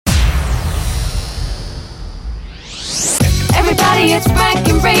it's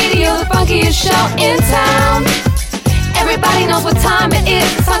Frankie Radio, the funkiest show in town. Everybody knows what time it is.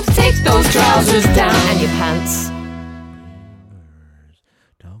 It's time to take those trousers down and your pants.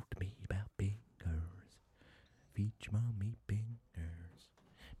 Talk to me about fingers. Feed your mommy fingers.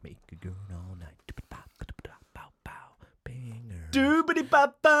 Make a girl all night. Fingers.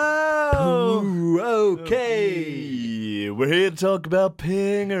 Doobity-bop-bow. Okay. We're here to talk about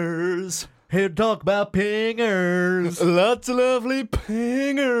pingers. Here to talk about pingers. Lots of lovely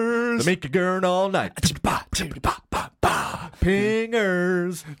pingers. They make a girl all night.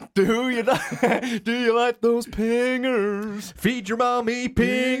 Pingers. Do you like those pingers? Feed your mommy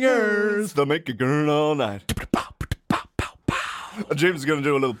pingers. They make a girl all night. James is going to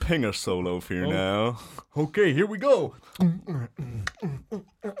do a little pinger solo for you now. Okay, here we go.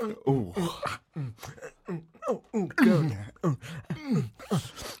 Ooh.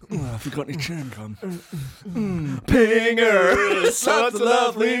 Have you got any chewing gum? Pingers. Lots of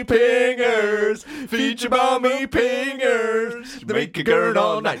lovely pingers. Feed your mommy pingers. Make a girl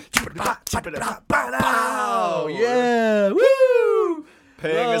all night. Oh, yeah. Woo!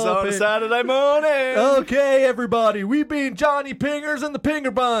 Pingers on a ping- Saturday morning. Okay, everybody, we've been Johnny Pingers and the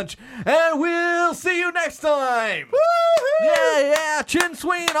Pinger Bunch, and we'll see you next time. Woo-hoo! Yeah, chin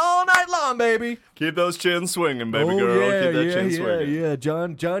swinging all night long, baby. Keep those chins swinging, baby Oh, girl. yeah, Keep that chin swinging. yeah.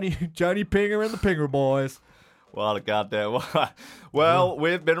 Johnny Pinger and the Pinger Boys. What a goddamn. Well,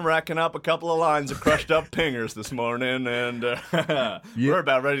 we've been racking up a couple of lines of crushed up pingers this morning, and we're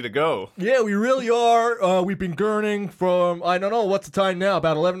about ready to go. Yeah, we really are. We've been gurning from, I don't know, what's the time now?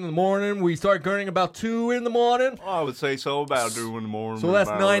 About 11 in the morning. We start gurning about 2 in the morning. I would say so, about 2 in the morning. So that's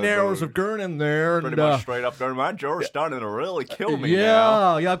 9 hours of gurning there. Pretty and, much straight up gurning. My jaw's starting to really kill me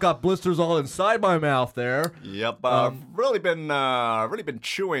now. Yeah, I've got blisters all inside my mouth there. Yep, really been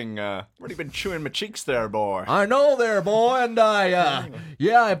chewing my cheeks there, boy. I know there, boy, and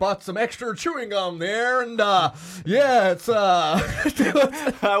I bought some extra chewing gum there, and it's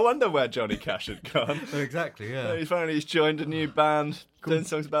I wonder where Johnny Cash had gone. exactly, yeah. He's joined a new band doing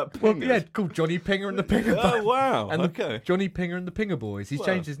songs about pingers. Well, yeah, called Johnny Pinger and the Pinger Oh, Bunch. wow, And okay. Johnny Pinger and the Pinger Boys. He's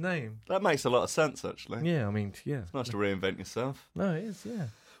changed his name. That makes a lot of sense, actually. Yeah, I mean, yeah. Nice to reinvent yourself. No, it is, yeah.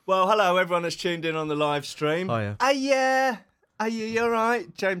 Well, hello, everyone that's tuned in on the live stream. Hiya. Are you all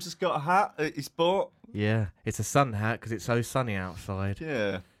right? James has got a hat that he's bought. Yeah, it's a sun hat because it's so sunny outside.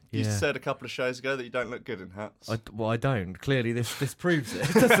 Yeah. You Yeah. said a couple of shows ago that you don't look good in hats. I don't. Clearly, this proves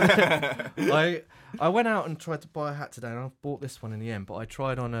it. Doesn't it? I went out and tried to buy a hat today, and I bought this one in the end. But I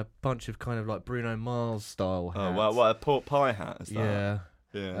tried on a bunch of kind of like Bruno Mars style hats. Oh, well, what a pork pie hat is that? Yeah.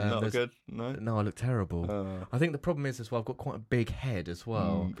 Yeah, not good, no? No, I look terrible. I think the problem is as well, I've got quite a big head as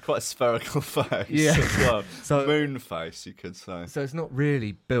well. Quite a spherical face Yeah. as well. So- Moon face, you could say. So it's not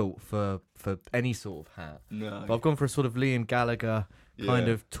really built for any sort of hat. No. But I've gone for a sort of Liam Gallagher kind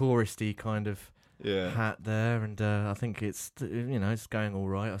Yeah. of touristy kind of Yeah. hat there, and I think it's it's going all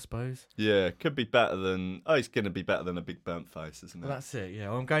right, I suppose. Yeah, could be better than... Oh, it's going to be better than a big burnt face, isn't it? Well, that's it.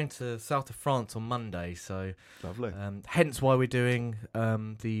 Yeah, I'm going to south of France on Monday, so Lovely. hence why we're doing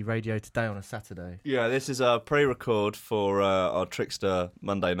the radio today on a Saturday. Yeah, this is our pre-record for our Trickster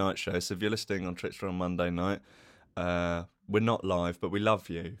Monday night show. So if you're listening on Trickster on Monday night, we're not live, but we love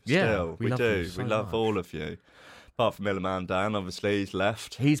you. Yeah, Still, we we love do. you so We love much. all of you. Apart from Illamandan, obviously he's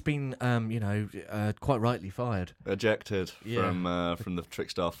left, He's been, quite rightly fired. ejected Yeah. from the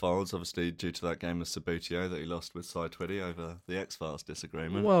Trickstar folds, obviously due to that game of Sabutio that he lost with Cy Twiddy over the X-Files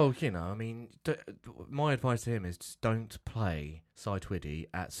disagreement. Well, I mean, my advice to him is just don't play Cy Twiddy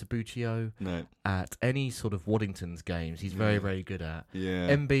at Sabutio, No. at any sort of Waddington's games. He's very, very good at. Yeah.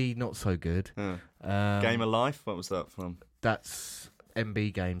 MB, not so good. Game of Life? What was that from? That's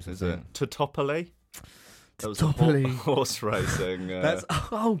MB games, Is isn't it Totopoli? That was a Totopoli. horse racing. That's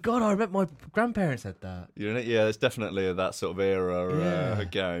oh god! I remember my grandparents had that. Yeah, it's definitely that sort of era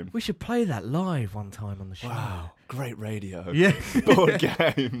game. We should play that live one time on the show. Wow, great radio. Yeah, Board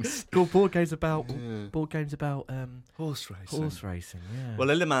games. Cool board games about Horse racing. horse racing. Yeah. Well,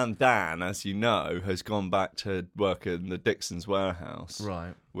 Illamandan, as you know, has gone back to work in the Dixons warehouse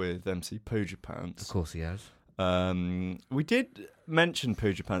right. with MC Poodyapants. Of course he has. We did mention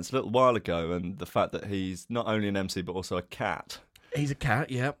Poodyapants a little while ago, and the fact that he's not only an MC but also a cat. He's a cat.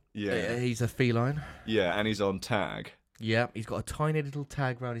 Yeah. Yeah. He's a feline. Yeah, and he's on tag. Yeah. He's got a tiny little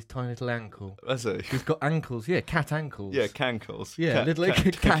tag around his tiny little ankle. That's it. He's got ankles. Yeah, cat ankles. Yeah, cankles. Yeah,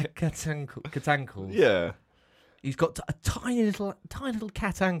 cat ankles. Yeah. He's got a tiny little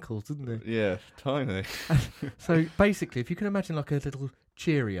cat ankles, doesn't he? Yeah, tiny. So basically, if you can imagine like a little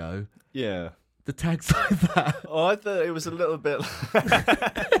Cheerio, Yeah. the tag's like that. Oh, I thought it was a little bit...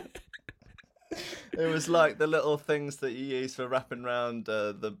 It was like the little things that you use for wrapping around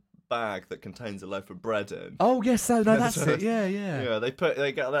the bag that contains a loaf of bread in. Oh yes, no, that's it. Yeah. Yeah, they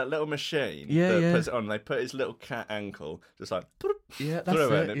got that little machine that puts it on. They put his little cat ankle just like that's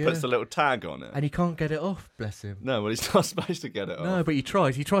through it, it. and it puts the little tag on it. And he can't get it off, bless him. No, well, he's not supposed to get it off. No, but he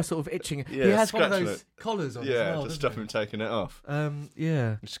tries. He tries sort of itching it. Yeah, he has one of scratching those collars on. Yeah, as well, to stop him taking it off.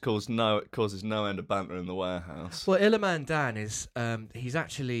 Yeah. Which causes no end of banter in the warehouse. Well, Illamandan is he's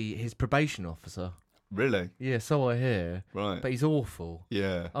actually his probation officer. Really? Yeah, so I hear. Right. But he's awful.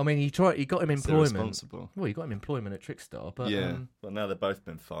 Yeah. I mean, he got him employment. Irresponsible. Well, he got him employment at Trickstar, but yeah. Well, now they've both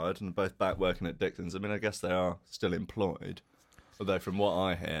been fired and both back working at Dixons. I mean, I guess they are still employed, although from what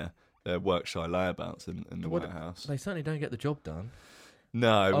I hear, they're work-shy layabouts in the warehouse. They certainly don't get the job done.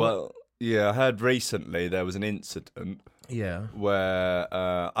 No. Yeah, I heard recently there was an incident. Yeah. Where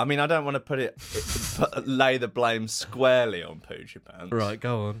I mean, I don't want to lay the blame squarely on Poodyapants. Right,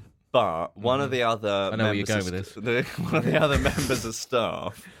 go on. But one of the other I know where you're going with this. One of the other members of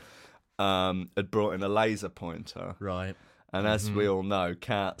staff had brought in a laser pointer. Right. And as we all know,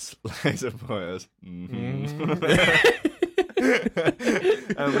 cats, laser pointers.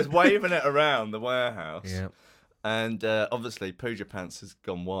 And was waving it around the warehouse. Yeah. And obviously, Poodyapants has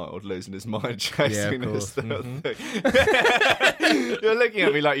gone wild, losing his mind chasing this thing. You're looking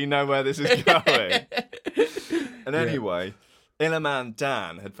at me like you know where this is going. And anyway,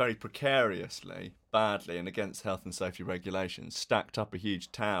 Illamandan had very precariously, badly, and against health and safety regulations, stacked up a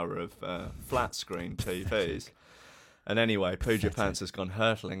huge tower of flat screen TVs. And anyway, Poodyapants has gone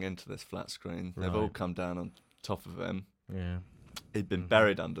hurtling into this flat screen. They've all come down on top of him. Yeah. He'd been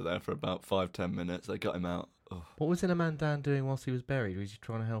buried under there for about 5-10 minutes. They got him out. Oh. What was Illamandan doing whilst he was buried? Was he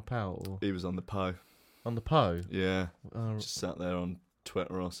trying to help out? Or? He was on the Poe. On the Poe? Yeah. Just sat there on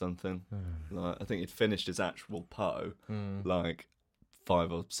Twitter or something. Like, I think he'd finished his actual Poe like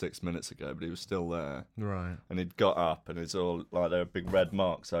 5 or 6 minutes ago, but he was still there. Right. And he'd got up, and it's all like there were big red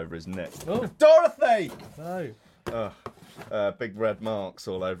marks over his neck. Oh, Dorothy! No. Big red marks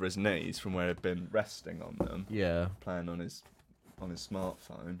all over his knees from where he'd been resting on them. Yeah. Playing on his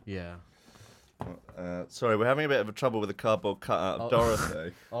smartphone. Yeah. Sorry, we're having a bit of a trouble with the cardboard cutout of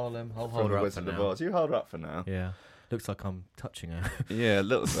Dorothy. I'll hold from her the up Wizard for of now. Oz. You hold her up for now. Yeah. Looks like I'm touching her. Yeah, a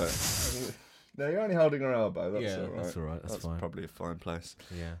little bit. No, you're only holding her elbow. That's all right. That's all right. That's fine. Probably a fine place.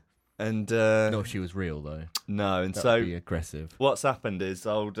 Yeah. And not if she was real though. No, and That so would be aggressive. what's happened is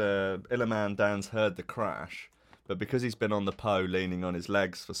old Illamandan's heard the crash, but because he's been on the Poe leaning on his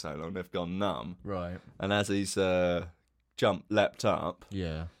legs for so long, they've gone numb. Right. And as he's leapt up,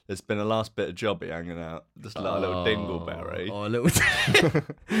 Yeah. there's been a last bit of jobby hanging out, just like a little dingleberry. Oh, a little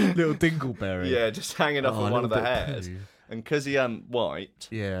little dingleberry. Yeah, just hanging off Oh, of a one of little the bit of hairs. poo. And because he hadn't wiped,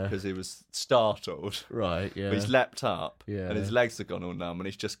 Yeah. because he was startled, Right. Yeah. he's leapt up, Yeah. and his legs have gone all numb, and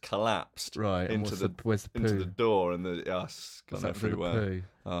he's just collapsed Right. And into where's the into poo? the door, and it's What's gone that little everywhere. poo?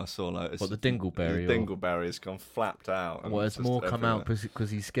 Oh, I saw like What, the dingleberry? The dingleberry has gone flapped out. And What, it's has just more come out everywhere. because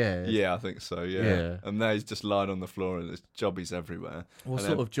he's scared? Yeah, I think so. Yeah. Yeah. And now he's just lying on the floor, and there's jobbies everywhere. What And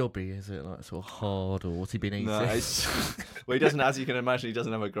sort then- of jobby? Is it like sort of hard, or what's he been eating? No, well, he doesn't. As you can imagine, he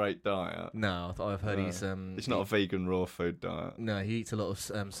doesn't have a great diet. No, I've heard No. he's It's not a vegan raw food diet. No, he eats a lot of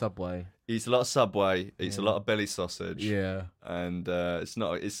Subway. He eats a lot of Subway. Eats a lot of Billy sausage. Yeah. And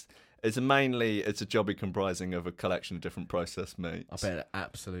it's a jobby comprising of a collection of different processed meats. I bet it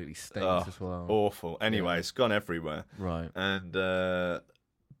absolutely stinks Oh, as well. Awful. Anyway, Yeah. it's gone everywhere. Right. And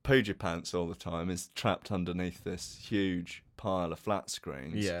Poodyapants all the time is trapped underneath this huge pile of flat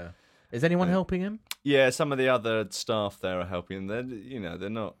screens. Yeah. Is anyone helping him? Yeah, some of the other staff there are helping. They're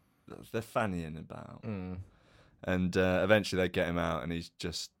fannying about. And eventually they get him out, and he's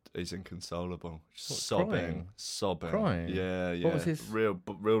inconsolable, Crying? sobbing. Crying? Yeah. What was his-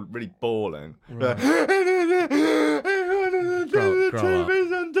 really bawling. Right.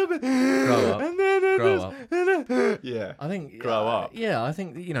 Grow up. Yeah. I think Grow up. Yeah, I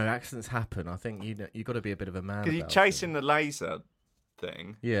think accidents happen. I think you got to be a bit of a man. Because he's about chasing the laser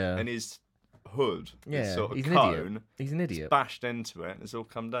thing. Yeah. And his hood, Yeah, his sort of he's an cone, idiot. He's an idiot. bashed into it, and it's all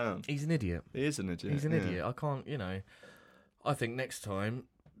come down. He's an idiot. He is an idiot. He's an yeah. idiot. I can't. I think next time,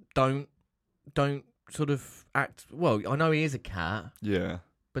 don't sort of act. Well, I know he is a cat, Yeah.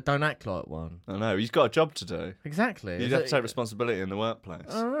 but don't act like one. I know. He's got a job to do. Exactly. You'd have to take responsibility in the workplace.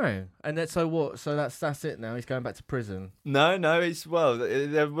 I don't know. And so what? So that's it now. He's going back to prison. No,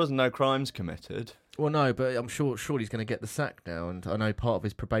 there was no crimes committed. Well, no, but I'm sure he's going to get the sack now. And I know part of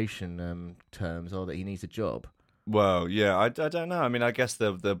his probation terms are that he needs a job. Well, yeah, I don't know. I mean, I guess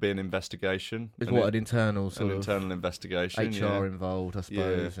there'll be an investigation. There's an internal an internal investigation. HR yeah. involved, I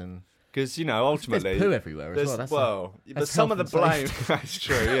suppose, and Because, ultimately... There's poo everywhere as well. But some of the blame... That's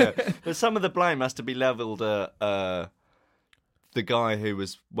true, yeah. But some of the blame has to be levelled at the guy who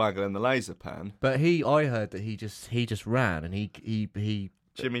was waggling the laser pan. But I heard that he just ran and he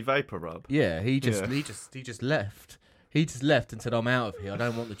Jimmy Vapor Rub. Yeah, he just left. He just left and said, "I'm out of here. I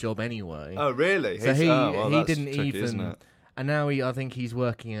don't want the job anyway." Oh, really? So he didn't tricky, even. Isn't it? And now I think he's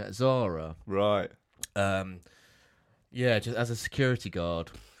working at Zara. Right. Yeah, just as a security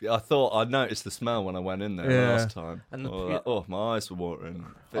guard. Yeah, I noticed the smell when I went in there last time. And my eyes were watering.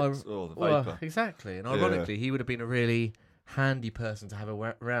 The vapor. Well, exactly. And ironically, he would have been a really handy person to have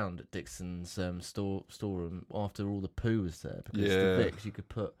around at Dixons storeroom after all the poo was there, because the Vicks you could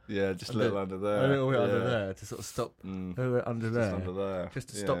put just a little under there, a little bit under there to sort of stop under there, just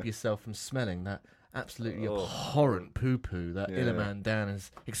to stop yourself from smelling that absolutely abhorrent poo that Illamandan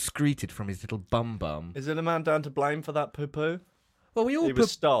has excreted from his little bum. Is Illamandan to blame for that poo? Well, he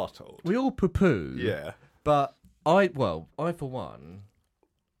was startled. We all poo. Yeah, but I for one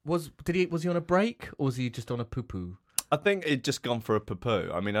was he on a break or was he just on a poo? I think he'd just gone for a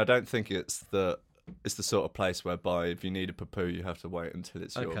poo. I mean, I don't think it's the sort of place whereby if you need a poo, you have to wait until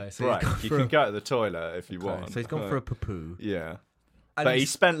it's your break. You can go to the toilet if you want. So he's gone for a poo. Yeah. But he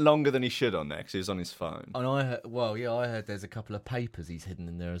spent longer than he should on there because he was on his phone. And I heard there's a couple of papers he's hidden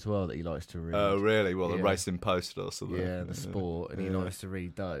in there as well that he likes to read. Oh, really? Well, the Racing Post or something. Yeah, the Sport, and he likes to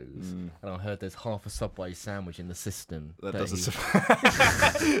read those. And I heard there's half a Subway sandwich in the system. That doesn't...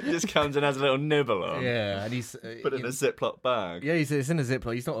 just comes and has a little nibble on. Yeah, and he's... Put it in a Ziploc bag. Yeah, it's in a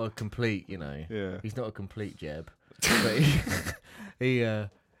Ziploc. He's not a complete, he's not a complete jeb. But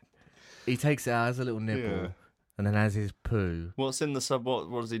he takes it out as a little nibble. Yeah. And then has his poo. What's in the sub? What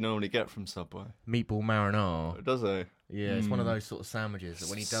does he normally get from Subway? Meatball marinara. Does he? Yeah, it's one of those sort of sandwiches that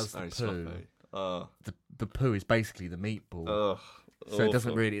when he does the poo, the poo is basically the meatball. So awful. It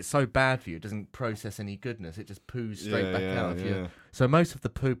doesn't really. It's so bad for you. It doesn't process any goodness. It just poos straight back out of you. So most of the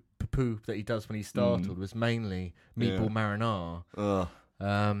poo that he does when he started was mainly meatball marinara.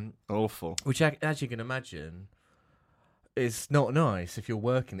 Awful. Which, as you can imagine, is not nice if you're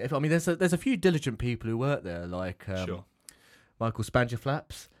working there. I mean, there's a few diligent people who work there, like Michael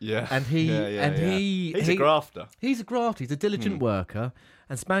Spangerflaps. Yeah, and he's a grafter. He's a grafter. He's a diligent worker.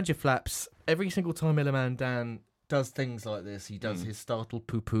 And Spangerflaps, every single time Illamandan does things like this, he does his startled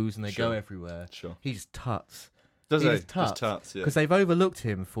poo-poos and they go everywhere. Sure. He just tuts. Does he? Just tuts, yeah. Because they've overlooked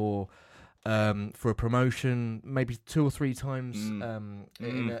him for a promotion, maybe 2 or 3 times in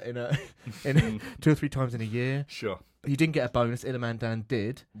 2 or 3 times in a year. Sure. He didn't get a bonus. Illamandan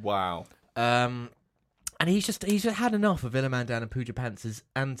did. Wow. And he's just had enough of Illamandan and Poodyapants'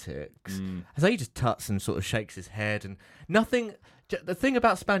 antics. So he just tuts and sort of shakes his head and nothing. The thing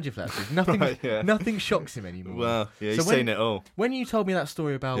about Spangerflaps is nothing shocks him anymore. Well, yeah, he's seen it all. When you told me that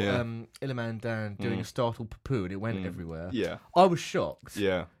story about Illamandan doing a startled poo and it went everywhere, I was shocked.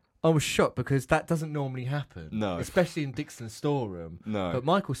 Yeah. I was shocked because that doesn't normally happen. No. Especially in Dixon's storeroom. No. But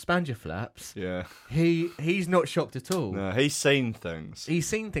Michael Spangerflaps, he's not shocked at all. No, he's seen things. He's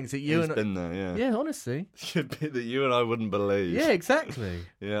seen things that you He's been there, yeah. Yeah, honestly. Should be that you and I wouldn't believe. Yeah, exactly.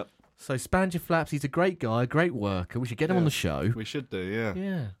 Yeah. So Spangerflaps, he's a great guy, a great worker. We should get him on the show. We should do, yeah.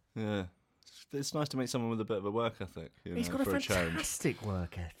 Yeah. Yeah. It's nice to meet someone with a bit of a work ethic. He's got a fantastic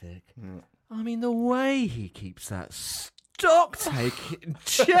work ethic. Yeah. I mean, the way he keeps that stock take in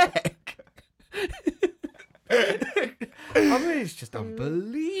check. I mean, it's just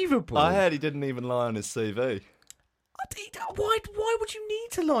unbelievable. I heard he didn't even lie on his CV. Why would you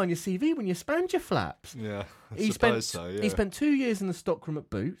need to lie on your CV when you're Spangerflaps? Yeah, He spent 2 years in the stockroom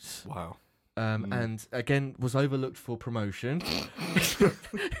at Boots. Wow. And again was overlooked for promotion.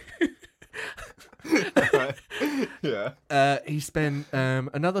 Yeah. He spent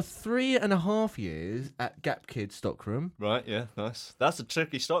another 3.5 years at Gap Kids stockroom. Right, yeah, nice. That's a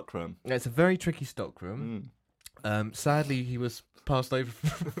tricky stockroom. It's a very tricky stockroom. Sadly, he was passed over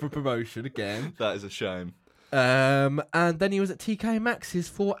for promotion again. That is a shame. And then he was at TK Maxx's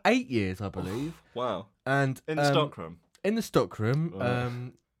for 8 years, I believe. Wow. And in the stockroom. In the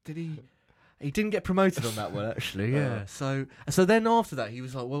stockroom. Did he? He didn't get promoted on that one, actually. Yeah. So then after that, he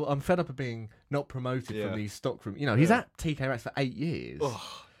was like, "Well, I'm fed up of being not promoted from these stockroom." You know, he's at TK Maxx for 8 years.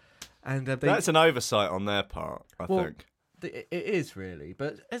 Oh. And that's an oversight on their part, I think. It is really,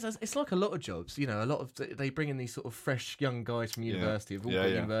 but it's like a lot of jobs. You know, a lot of they bring in these sort of fresh young guys from university with all got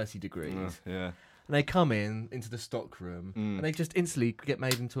university degrees. Yeah. And they come into the stockroom and they just instantly get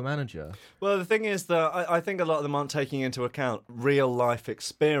made into a manager. Well, the thing is that I think a lot of them aren't taking into account real life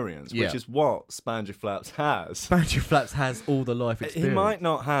experience, which is what Spangerflaps has. Spangerflaps has all the life experience. He might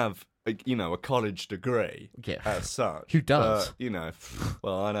not have a college degree as such. Who does?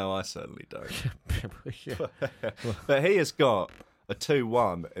 Well, I know I certainly don't. Yeah. But he has got a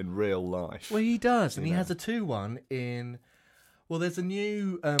 2-1 in real life. Well, he does, and he has a 2-1 in... Well, there's a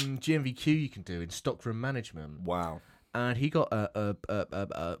new GMVQ you can do in stockroom management. Wow. And he got a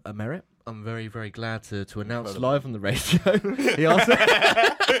merit. I'm very, very glad to announce live on the radio. He also...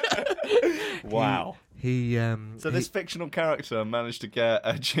 Wow. So this fictional character managed to get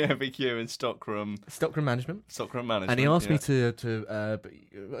a GMVQ in stockroom management. And he asked me to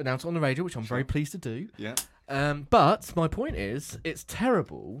announce it on the radio, which I'm very pleased to do. Yeah. But my point is, it's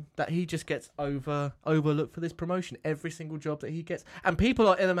terrible that he just gets overlooked for this promotion every single job that he gets. And people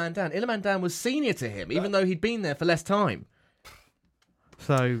like Illamandan was senior to him, even though he'd been there for less time.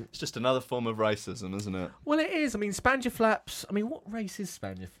 So it's just another form of racism, isn't it? Well, it is. I mean, Spanjaflaps. I mean, what race is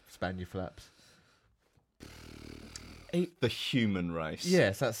Spanjaflaps? The human race.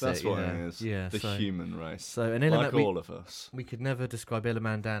 Yes, that's what it is. Yeah, the human race. So, and like all of us. We could never describe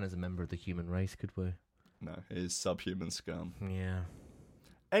Illamandan as a member of the human race, could we? No, it is subhuman scum. Yeah.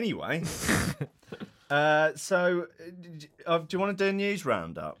 Anyway, so do you want to do a news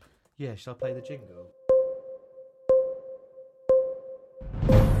roundup? Yeah, shall I play the jingle?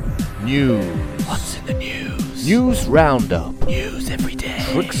 News. What's in the news? News roundup. News every day.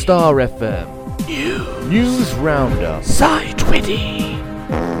 Trickstar FM. News roundup. Cy Twitty.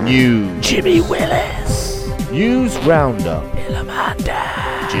 News. Jimmy Willis. News roundup.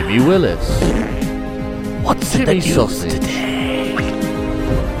 Illamandan. Jimmy Willis. What's in the Jimmy news Sausage. today?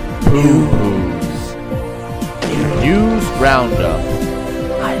 Poo-poos. News roundup.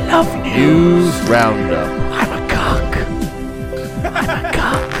 I love news. News roundup. I'm a cock. I'm a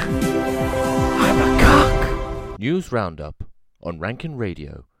cock. I'm a cock. News roundup on Rankin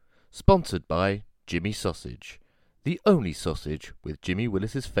Radio. Sponsored by Jimmy Sausage. The only sausage with Jimmy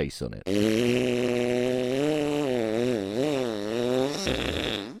Willis's face on it.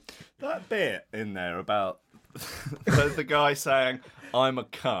 That bit in there about the guy saying, I'm a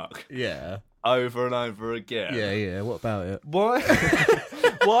cuck. Yeah. Over and over again. Yeah. What about it? Why?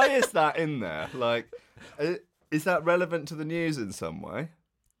 Why is that in there? Like, is that relevant to the news in some way?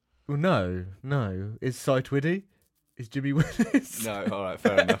 Well, no. Is Cy Twitty? Is Jimmy Willis? No, all right,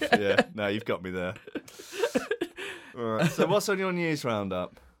 fair enough. Yeah, no, you've got me there. All right, so what's on your news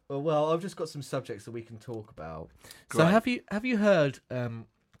roundup? Well, I've just got some subjects that we can talk about. Great. So have you heard? Do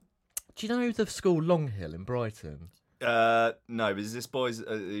you know the school Long Hill in Brighton? No, but is this boys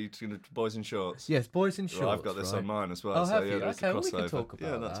in shorts? Yes, boys in shorts. Well, I've got this on mine as well. Oh, so have yeah, you? there's Okay, a well, we can crossover. talk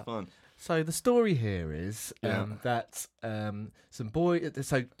about that's that. fine. So the story here is that some boy.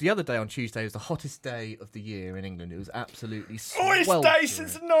 So the other day on Tuesday was the hottest day of the year in England. It was absolutely Hottest day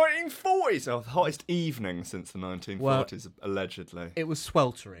since the 1940s. Oh, the hottest evening since the 1940s, allegedly. It was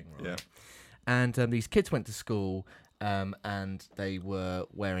sweltering, right? Yeah. And these kids went to school. And they were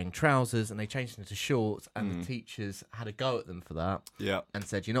wearing trousers and they changed into shorts, and the teachers had a go at them for that. Yeah. And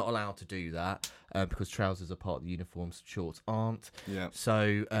said, you're not allowed to do that because trousers are part of the uniform, shorts aren't. Yeah.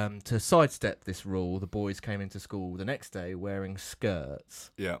 So to sidestep this rule, the boys came into school the next day wearing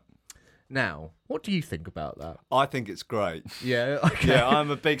skirts. Yeah. Now, what do you think about that? I think it's great. Yeah, okay. Yeah, I'm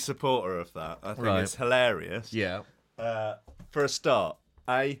a big supporter of that. I think it's hilarious. Yeah. For a start,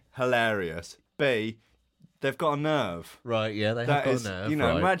 A, hilarious. B, they've got a nerve. Right, yeah, they have got a nerve. You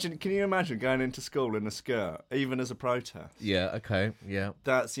know, right. can you imagine going into school in a skirt, even as a protest? Yeah, okay, yeah.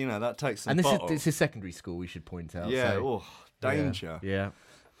 That takes some And bottle. this is secondary school, we should point out. Yeah, so. danger. Yeah.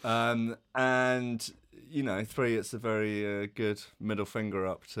 And, 3, it's a very good middle finger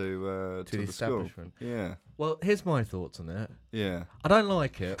up to the the school. establishment. Yeah. Well, here's my thoughts on it. Yeah. I don't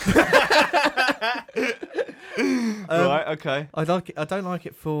like it. Right, okay. I don't like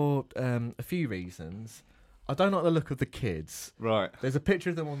it for a few reasons. I don't like the look of the kids. Right. There's a picture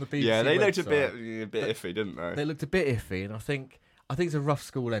of them on the BBC Yeah, they looked website. a bit iffy, didn't they? They looked a bit iffy, and I think it's a rough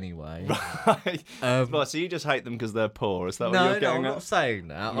school anyway. Right. Right, so you just hate them because they're poor? Is that what you're getting I'm at? not saying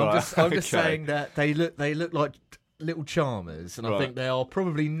that. Right, I'm just okay. saying that they look like little charmers, and I think they are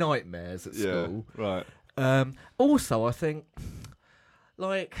probably nightmares at school. Right. Also, I think,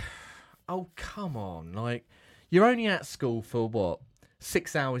 oh come on, you're only at school for what,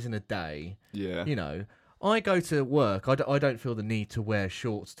 6 hours in a day? Yeah. You know, I go to work. I don't feel the need to wear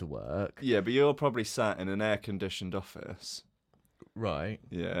shorts to work. Yeah, but you're probably sat in an air-conditioned office. Right.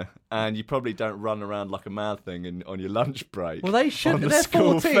 Yeah, and you probably don't run around like a mad thing on your lunch break. Well, they should. On the They're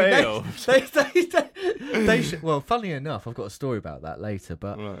school 14. field. They should. Well, funnily enough, I've got a story about that later.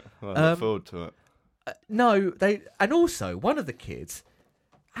 But Right, well, I look forward to it. no, and also one of the kids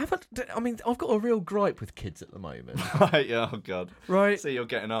I've got a real gripe with kids at the moment. Right, yeah, oh God. Right? See, you're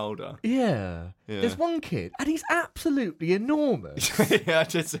getting older. Yeah. There's one kid, and he's absolutely enormous. Yeah, I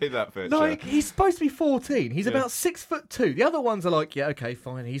did see that picture. Like, he's supposed to be 14. He's about 6'2". The other ones are like, yeah, okay,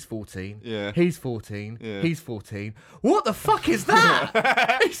 fine, he's 14. Yeah. He's 14. Yeah. He's 14. What the fuck is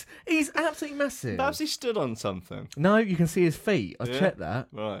that? he's absolutely massive. Perhaps he stood on something. No, you can see his feet. I checked that.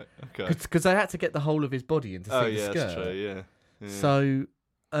 Right, okay. Because I had to get the whole of his body in to see the skirt. That's true, yeah. So,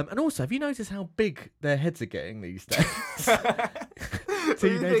 and also, have you noticed how big their heads are getting these days?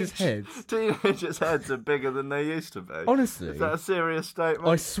 Teenagers' heads. Teenagers' heads are bigger than they used to be. Honestly. Is that a serious statement?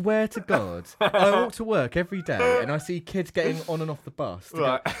 I swear to God, I walk to work every day and I see kids getting on and off the bus.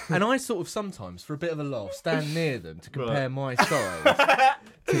 Right. And I sort of sometimes, for a bit of a laugh, stand near them to compare my size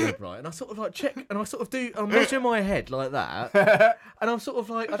to them, right? And I sort of like check, and I sort of do, I'm measuring my head like that. And I'm sort of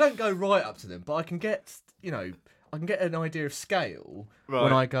like, I don't go right up to them, but I can get, I can get an idea of scale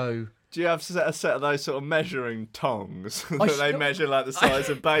when I go. Do you have a set of those sort of measuring tongs that they measure like the size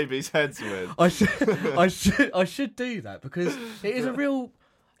of babies' heads with? I should do that because it is a real.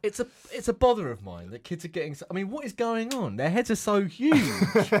 It's a bother of mine that kids are getting. I mean, what is going on? Their heads are so huge.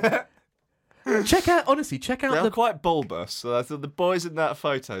 Check out They're quite bulbous. So the boys in that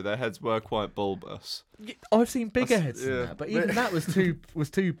photo, their heads were quite bulbous. I've seen bigger heads than that, but even that was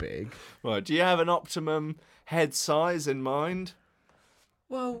too big. Right. Do you have an optimum head size in mind?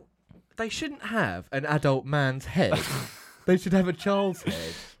 Well, they shouldn't have an adult man's head. They should have a child's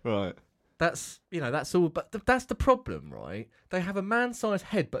head. Right. That's all. But that's the problem, right? They have a man-sized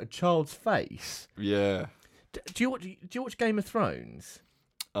head but a child's face. Yeah. Do you watch Game of Thrones?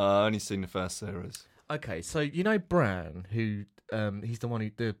 I only seen the first series. Okay, so Bran, who he's the one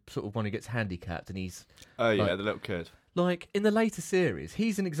who gets handicapped, and he's the little kid. Like in the later series,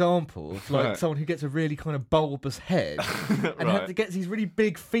 he's an example of someone who gets a really kind of bulbous head and gets these really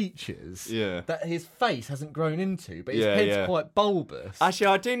big features that his face hasn't grown into, but his head's quite bulbous. Actually,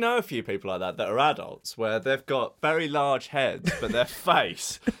 I do know a few people like that are adults where they've got very large heads, but the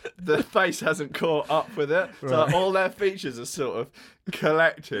face hasn't caught up with it. Right. So all their features are sort of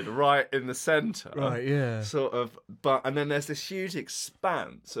collected right in the centre. Right, yeah. Sort of, and then there's this huge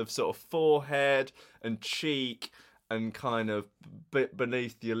expanse of sort of forehead and cheek and kind of bit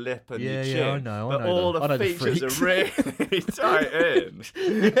beneath your lip and your chin. Yeah, I know. But all the features are really tight in.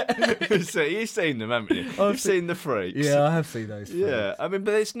 So you've seen them, haven't you? You've seen the freaks. Yeah, I have seen those freaks. Yeah, I mean,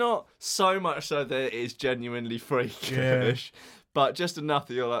 but it's not so much so that it is genuinely freakish, but just enough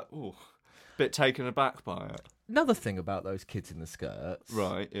that you're like, ooh, bit taken aback by it. Another thing about those kids in the skirts.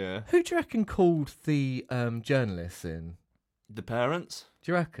 Right, yeah. Who do you reckon called the journalists in? The parents?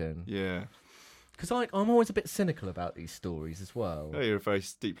 Do you reckon? Yeah. Because I'm always a bit cynical about these stories as well. Oh, you're a very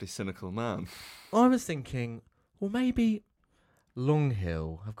deeply cynical man. I was thinking, well, maybe Long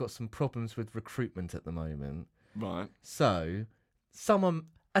Hill have got some problems with recruitment at the moment. Right. So,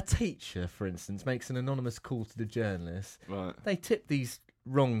 a teacher, for instance, makes an anonymous call to the journalist. Right. They tip these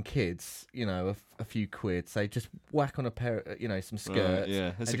wrong kids, a few quid, say just whack on a pair, some skirts. Right,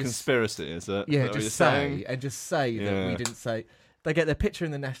 yeah, it's a conspiracy, is it? Yeah, just say that we didn't say. They get their picture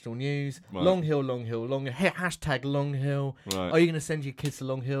in the national news. Right. Long Hill, hashtag Long Hill. Right. Are you going to send your kids to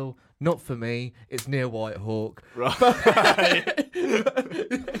Long Hill? Not for me. It's near Whitehawk. Right.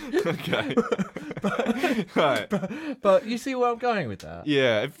 Okay. But you see where I'm going with that?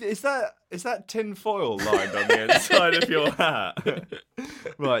 Yeah. Is that tin foil lined on the inside of your hat?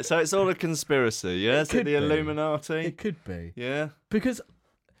 Right. So it's all a conspiracy. Yeah. Is it the Illuminati? It could be. Yeah. Because,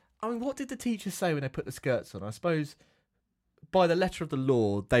 what did the teachers say when they put the skirts on? I suppose, by the letter of the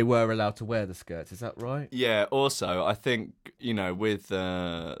law, they were allowed to wear the skirts. Is that right? Yeah. Also, I think, with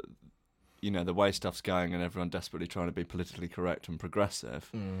the way stuff's going and everyone desperately trying to be politically correct and progressive,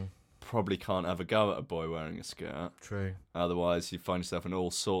 probably can't have a go at a boy wearing a skirt. True. Otherwise, you find yourself in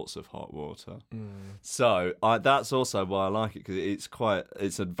all sorts of hot water. So that's also why I like it, because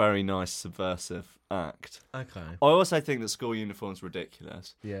it's a very nice subversive act. Okay. I also think that school uniform's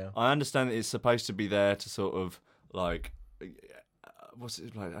ridiculous. Yeah. I understand that it's supposed to be there to sort of like, what's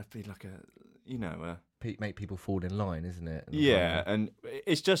it like? I'd be like make people fall in line, isn't it? And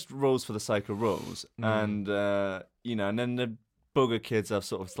it's just rules for the sake of rules, and and then the booger kids have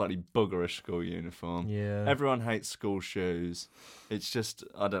sort of slightly boogerish school uniform. Yeah. Everyone hates school shoes. It's just,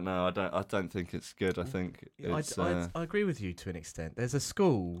 I don't know. I don't think it's good. I think it's. I agree with you to an extent. There's a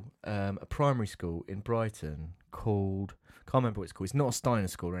school, a primary school in Brighton called, can't remember what it's called. It's not a Steiner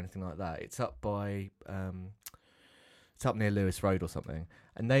school or anything like that. It's up by. It's up near Lewis Road or something,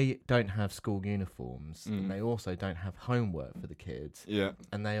 and they don't have school uniforms, and they also don't have homework for the kids. Yeah,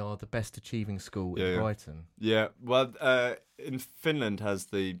 and they are the best achieving school in Brighton. Yeah, well, in Finland has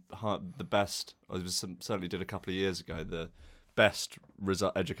the best. I certainly did a couple of years ago. The best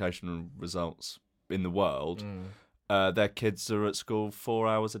educational results in the world. Their kids are at school 4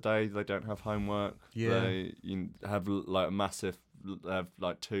 hours a day. They don't have homework. Yeah, they have like a massive. Have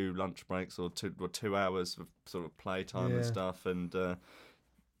like 2 lunch breaks or 2 hours of sort of playtime and stuff, and there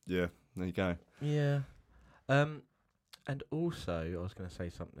you go. Yeah, and also I was going to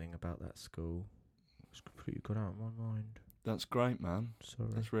say something about that school. It's completely gone out of my mind. That's great, man. Sorry,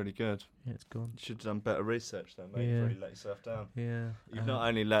 that's really good. Yeah, it's gone. You should have done better research then, mate. You've really let yourself down. Yeah, you've not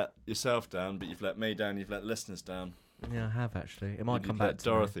only let yourself down, but you've let me down. You've let listeners down. Yeah, I have actually. It might come back back to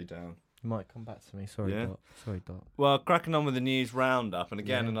Dorothy me. Down. It might come back to me. Sorry, Dot. Sorry, Dot. Well, cracking on with the news roundup, and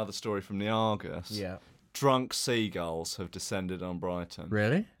again another story from the Argus. Yeah. Drunk seagulls have descended on Brighton.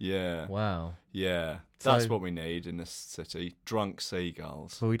 Really? Yeah. Wow. Yeah. That's what we need in this city. Drunk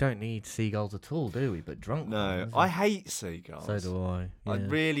seagulls. Well, we don't need seagulls at all, do we? But drunk ones. I hate seagulls. So do I. Yeah. I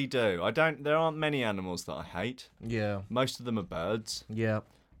really do. There aren't many animals that I hate. Yeah. Most of them are birds. Yeah.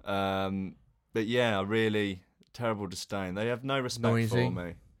 But yeah, really terrible disdain. They have no respect for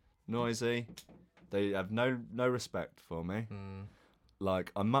me. Noisy. They have no respect for me.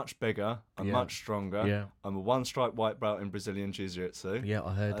 Like, I'm much bigger, I'm much stronger, I'm a 1-stripe white belt in Brazilian Jiu-Jitsu. Yeah,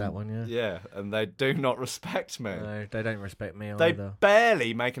 I heard that one, Yeah, and they do not respect me. No, they don't respect me they either.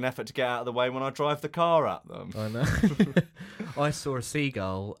 barely make an effort to get out of the way when I drive the car at them. I know. I saw a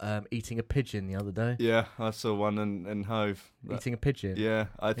seagull eating a pigeon the other day. Yeah, I saw one in Hove. Eating a pigeon? Yeah,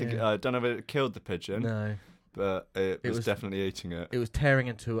 I think, I don't know if it killed the pigeon. No. But it was definitely eating it. It was tearing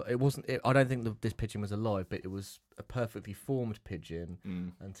into it. It wasn't. I don't think this pigeon was alive, but it was a perfectly formed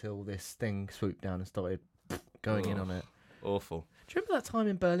pigeon until this thing swooped down and started going in on it. Awful. Do you remember that time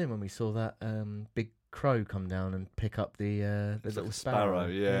in Berlin when we saw that big crow come down and pick up the little sparrow?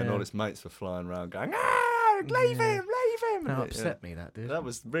 Yeah, and all its mates were flying around going, "Ah, leave him, leave him!" That upset me. That did. That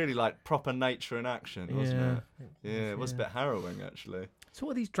was really like proper nature in action, wasn't it? Yeah, it was a bit harrowing actually. So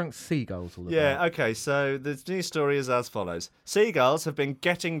what are these drunk seagulls all about? Yeah, okay, so the news story is as follows. Seagulls have been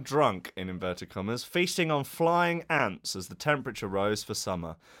getting drunk, in inverted commas, feasting on flying ants as the temperature rose for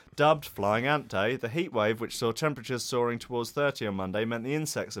summer. Dubbed Flying Ant Day, the heat wave, which saw temperatures soaring towards 30 on Monday, meant the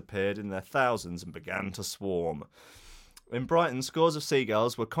insects appeared in their thousands and began to swarm. In Brighton, scores of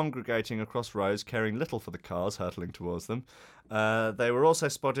seagulls were congregating across roads, caring little for the cars hurtling towards them. They were also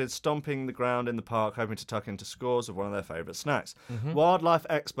spotted stomping the ground in the park, hoping to tuck into scores of one of their favourite snacks. Wildlife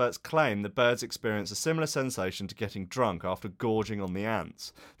experts claim the birds experience a similar sensation to getting drunk after gorging on the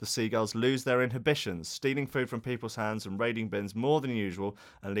ants. The seagulls lose their inhibitions, stealing food from people's hands and raiding bins more than usual,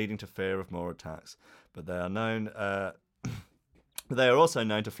 and leading to fear of more attacks. But they are known. They are also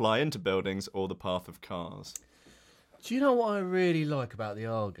known to fly into buildings or the path of cars. Do you know what I really like about the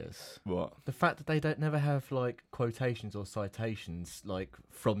Argus? What? The fact that they don't never have like quotations or citations like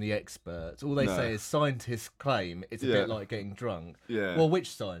from the experts. All they say is scientists claim it's a bit like getting drunk. Yeah. Well, which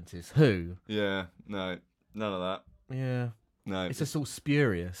scientists? Who? Yeah. No. None of that. Yeah. No. It's just all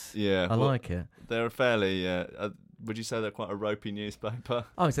spurious. Yeah. I like it. They're a fairly. Would you say they're quite a ropey newspaper?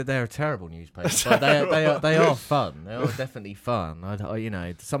 I would say they're a terrible newspaper, but they are fun. They are definitely fun. You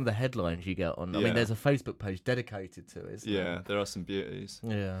know, some of the headlines you get on. I mean, there's a Facebook page dedicated to it. There are some beauties.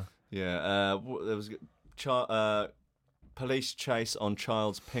 Yeah. Yeah. There was police chase on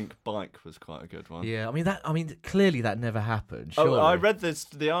child's pink bike was quite a good one. Yeah. I mean, clearly that never happened. Surely. Oh, I read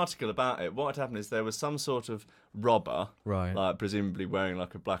the article about it. What had happened is there was some sort of robber, right? Like presumably wearing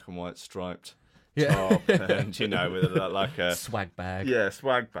like a black and white striped. Top and with like a swag bag. Yeah,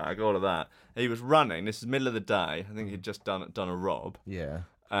 swag bag, all of that. He was running. This is middle of the day. I think he'd just done a rob. Yeah.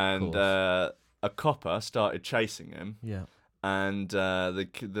 And a copper started chasing him. Yeah. And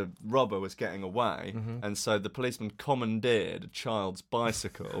the robber was getting away, and so the policeman commandeered a child's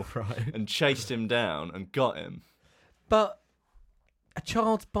bicycle and chased him down and got him. But a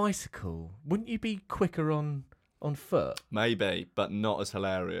child's bicycle, wouldn't you be quicker on foot? Maybe, but not as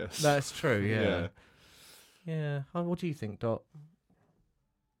hilarious. That's true, yeah. Yeah. Oh, what do you think, Dot?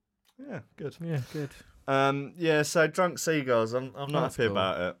 Yeah, good. Yeah, good. Yeah, so drunk seagulls, I'm not happy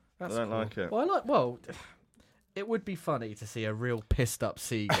about it. I don't like it. Well, it would be funny to see a real pissed up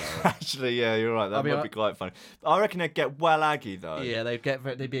seagull. Actually, yeah, you're right. That would be quite funny. I reckon they'd get well aggy though. Yeah, they'd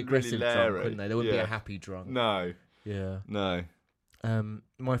be aggressive really drunk, wouldn't they? They wouldn't be a happy drunk. No. Yeah. No.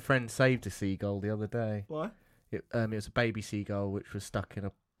 My friend saved a seagull the other day. Why? It was a baby seagull which was stuck in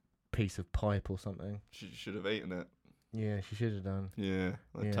a piece of pipe or something. Should have eaten it. Yeah, she should have done. Yeah,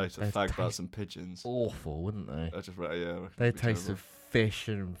 they taste of fag butts and pigeons. Awful, wouldn't they? They taste of fish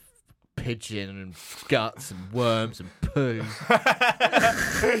and pigeon and guts and worms and poo.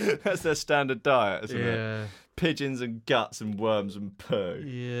 That's their standard diet, isn't it? Yeah. Pigeons and guts and worms and poo.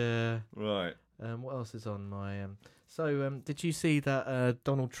 Yeah. Right. What else is on my... did you see that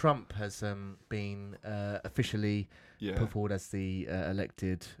Donald Trump has been officially put forward as the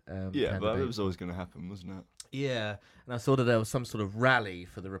elected candidate? But it was always going to happen, wasn't it? Yeah, and I saw that there was some sort of rally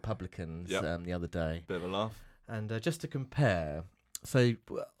for the Republicans the other day. Bit of a laugh. And just to compare, so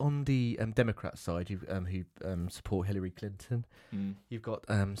on the Democrat side, who support Hillary Clinton, you've got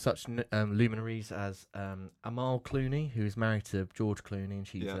such luminaries as Amal Clooney, who is married to George Clooney, and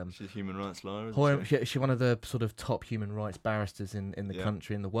she's a human rights lawyer. Isn't she? She's one of the sort of top human rights barristers in the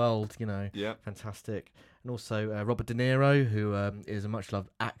country, in the world. Fantastic. And also Robert De Niro, who is a much loved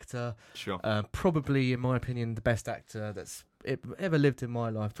actor. Sure. Probably, in my opinion, the best actor that's ever lived in my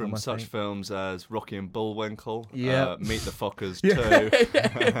lifetime. From such films as Rocky and Bullwinkle, Meet the Fockers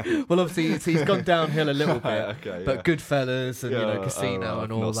 2. Well, obviously, he's gone downhill a little bit, but Goodfellas and Casino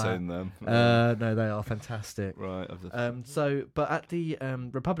and all I've that. not seen them. No, they are fantastic. Right. But at the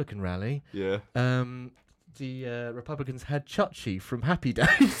Republican rally, the Republicans had Chachi from Happy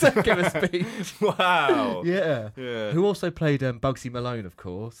Days give a speech. Wow. Yeah. Who also played Bugsy Malone, of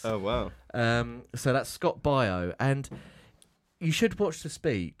course. Oh wow. So that's Scott Baio, and you should watch the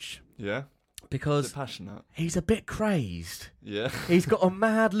speech. Yeah. Because is it passionate? He's a bit crazed. Yeah. He's got a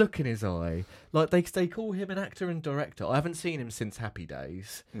mad look in his eye. Like they call him an actor and director. I haven't seen him since Happy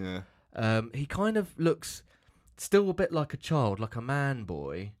Days. Yeah. He kind of looks still a bit like a child, like a man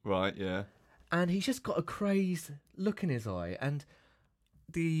boy. Right. Yeah. And he's just got a crazed look in his eye. And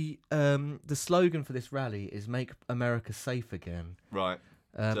the slogan for this rally is "Make America Safe Again." Right.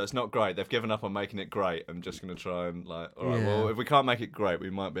 So it's not great. They've given up on making it great. I'm just going to try and all right, well, if we can't make it great, we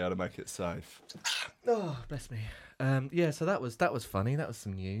might be able to make it safe. Oh, bless me. So that was funny. That was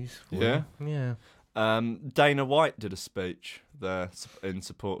some news. Yeah? Yeah. Dana White did a speech there in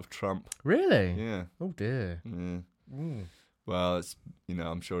support of Trump. Really? Yeah. Oh, dear. Yeah. Mm. Well, it's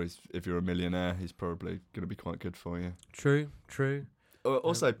I'm sure if you're a millionaire, he's probably going to be quite good for you. True.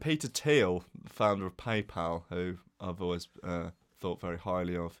 Also, Peter Thiel, founder of PayPal, who I've always thought very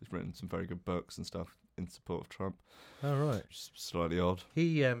highly of. He's written some very good books and stuff in support of Trump. Oh, right. Just slightly odd.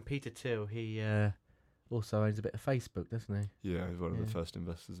 Peter Thiel, he also owns a bit of Facebook, doesn't he? Yeah, he's one of the first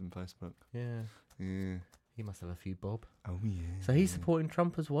investors in Facebook. Yeah. Yeah. He must have a few bob. Oh, yeah. So he's supporting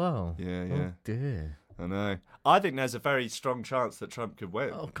Trump as well. Yeah. Oh, dear. I know. I think there's a very strong chance that Trump could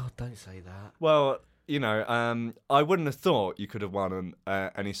win. Oh, God, don't say that. Well, I wouldn't have thought you could have won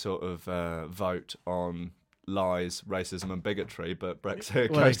any sort of vote on lies, racism and bigotry, but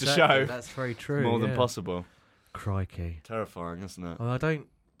Brexit goes to show that's very true. More than possible. Crikey. Terrifying, isn't it? Well, I don't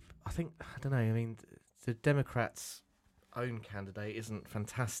know. I mean, the Democrats' own candidate isn't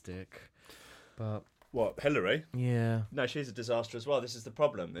fantastic, but... What, Hillary? Yeah. No, she's a disaster as well. This is the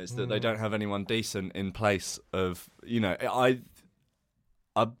problem, is that they don't have anyone decent in place of,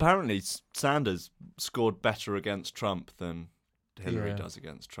 apparently Sanders scored better against Trump than Hillary does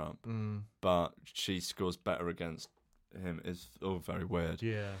against Trump. But she scores better against him. It's all very weird.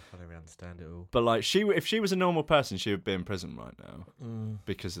 Yeah, I don't really understand it all. But if she was a normal person, she would be in prison right now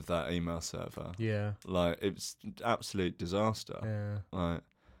because of that email server. Yeah. It's absolute disaster. Yeah.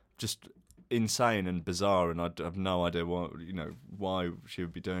 Just insane and bizarre, and I have no idea why she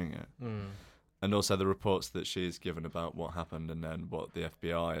would be doing it. And also the reports that she's given about what happened and then what the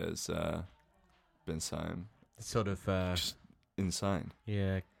FBI has been saying. Sort of just insane.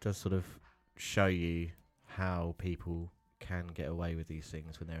 Yeah, it does sort of show you how people can get away with these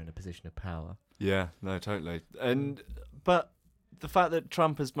things when they're in a position of power. Yeah, no, totally. But the fact that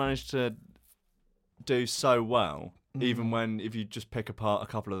Trump has managed to do so well, even if you just pick apart a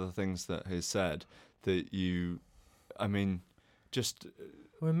couple of the things that he's said, well, in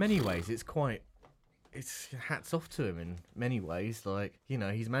many ways, it's hats off to him in many ways.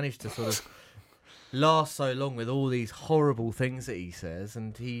 He's managed to sort of last so long with all these horrible things that he says,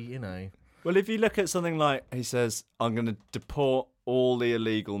 and Well, if you look at something like, he says, I'm going to deport all the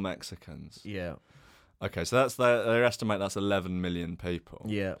illegal Mexicans. Yeah. Okay, so they estimate that's 11 million people.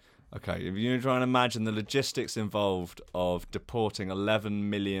 Yeah. Okay, if you try and imagine the logistics involved of deporting 11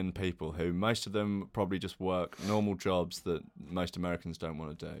 million people, who most of them probably just work normal jobs that most Americans don't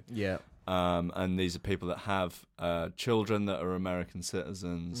want to do. Yeah. And these are people that have children that are American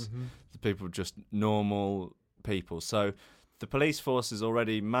citizens. The people just normal people. So the police force is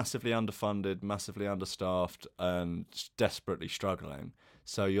already massively underfunded, massively understaffed, and desperately struggling.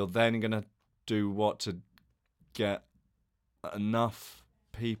 So you're then going to do what to get enough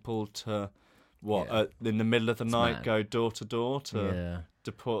people to in the middle of the night mad. go door to door to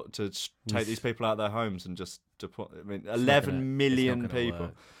deport take these people out of their homes and just deport. I mean, 11 million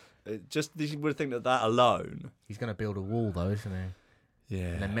people. Just you would think that alone. He's going to build a wall, though, isn't he? Yeah.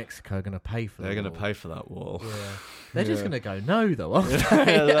 And then Mexico are going to pay for. They're going to pay for that wall. Yeah. They're just going to go no, though. Aren't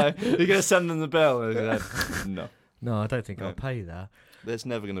You're going to send them the bill. No. No, I don't think I'll pay that. There's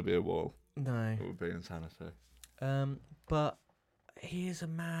never going to be a wall. No. It would be insanity. But he is a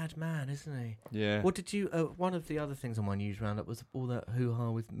mad man, isn't he? Yeah. What did you? One of the other things on my news roundup was all that hoo-ha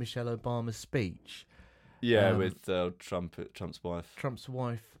with Michelle Obama's speech. Yeah, with Trump's wife. Trump's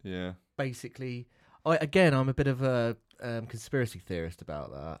wife. Yeah. Basically, I'm a bit of a conspiracy theorist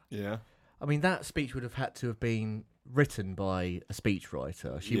about that. Yeah. I mean, that speech would have had to have been written by a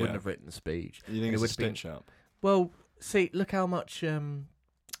speechwriter. She wouldn't have written the speech. You think it's a stitch-up? Well, see, look how much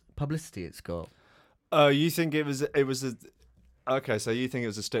publicity it's got. Oh, you think it was a... Okay, so you think it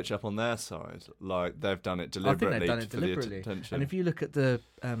was a stitch-up on their side? Like, they've done it deliberately? I think they've done it deliberately. For the attention. And if you look at the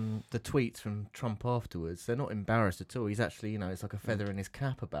tweets from Trump afterwards, they're not embarrassed at all. He's actually, it's like a feather in his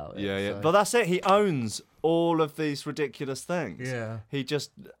cap about it. Yeah, yeah. So. But that's it. He owns all of these ridiculous things. Yeah. He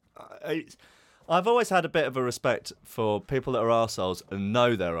just... I've always had a bit of a respect for people that are arseholes and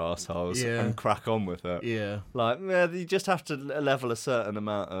know they're arseholes and crack on with it. Yeah. Like, you just have to level a certain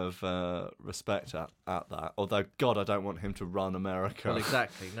amount of respect at that. Although, God, I don't want him to run America. Well,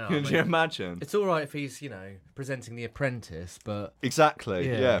 exactly. No, Can you imagine? It's all right if he's, presenting The Apprentice, but... Exactly.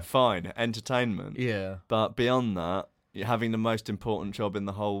 Yeah, fine. Entertainment. Yeah. But beyond that, you're having the most important job in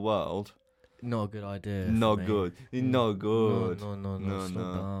the whole world... Not a good idea. Not good. Not good.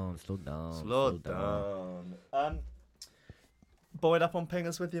 No. Slow down. Buoyed up on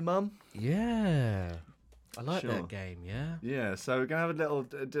pingers with your mum? Yeah. I like that game, yeah? Yeah, so we're going to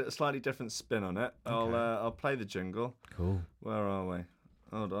have a slightly different spin on it. Okay. I'll play the jingle. Cool. Where are we?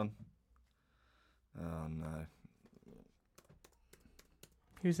 Hold on. Oh, no.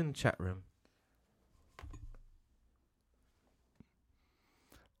 Who's in the chat room?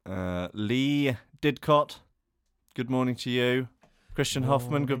 Lee Didcott, good morning to you. Christian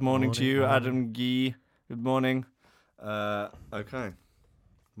Hoffman, good morning to you. Adam Gee, good morning. Okay.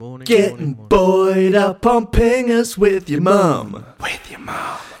 Morning. Getting buoyed up on pingers with your mum.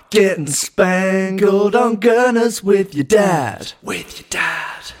 Getting spangled on gunners with your dad.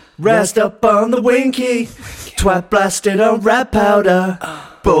 Rest up on the winky. Twat blasted on rat powder.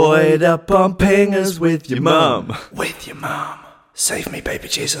 Buoyed up on pingers with your mum. Save me, baby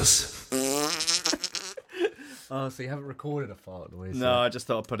Jesus. Oh, so you haven't recorded a fart noise? No, I just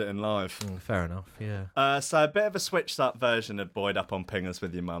thought I'd put it in live. Fair enough, yeah. So a bit of a switched up version of Buoyed Up on Pingers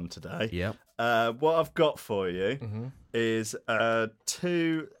with your mum today. Yep. What I've got for you is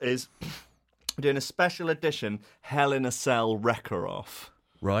doing a special edition Hell in a Cell Wrecker-Off.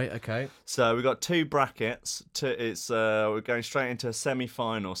 Right, okay. So we've got two brackets. We're going straight into a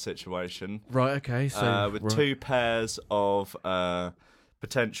semi-final situation. Right, okay. So with two pairs of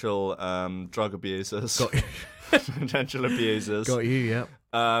potential drug abusers. Got you. Potential abusers. Got you, yep.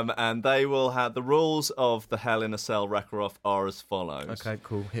 And they will have the rules of the Hell in a Cell Wrecker-Off are as follows. Okay,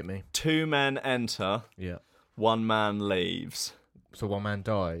 cool. Hit me. 2 men enter. Yeah. 1 man leaves. So 1 man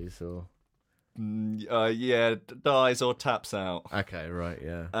dies, or? Dies or taps out. Okay, right,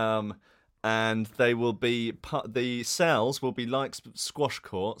 yeah. And they will be the cells will be like squash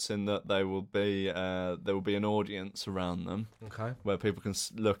courts in that there will be an audience around them. Okay. Where people can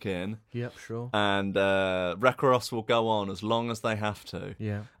look in. Yep, sure. And Wrecker-Offs will go on as long as they have to.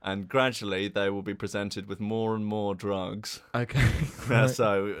 Yeah. And gradually they will be presented with more and more drugs. Okay. Right.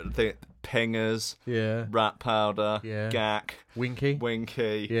 So pingers, rat powder, gack, winky,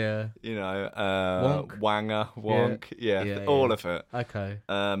 yeah, wonk. wanger, wonk, all of it. Okay.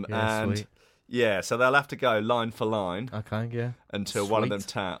 And sweet. So they'll have to go line for line. Okay, yeah. Until one of them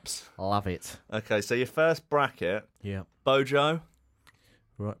taps. Love it. Okay, so your first bracket. Yeah. Bojo.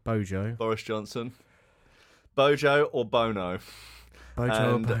 Right, Bojo. Boris Johnson. Bojo or Bono.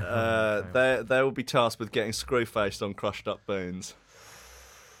 Bojo and or Bono. Okay. They will be tasked with getting screw-faced on crushed up beans.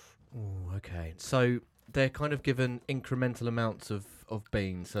 Ooh, okay. So they're kind of given incremental amounts of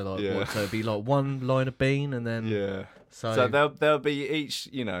beans. So like, so it'd be like 1 line of bean, and then So they'll be each,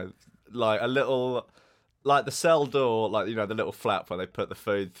 like a little, like the cell door, like the little flap where they put the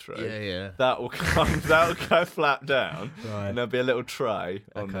food through. Yeah. That will go flap down, right. And there'll be a little tray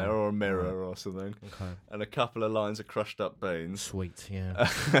on there or a mirror or something, and a couple of lines of crushed up beans. Sweet, yeah.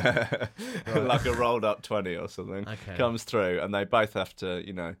 Like a rolled up 20 or something comes through, and they both have to,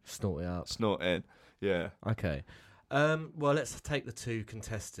 snort it up, snort in. Yeah. Okay. Well, let's take the 2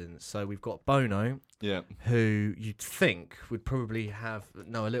 contestants. So we've got Bono who you'd think would probably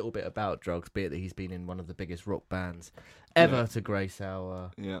know a little bit about drugs, be it that he's been in one of the biggest rock bands ever to grace our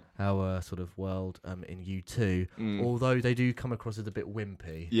sort of world in U2, although they do come across as a bit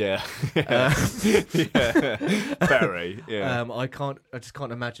wimpy. Very. I just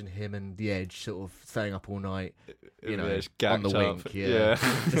can't imagine him and The Edge sort of staying up all night, on the wink.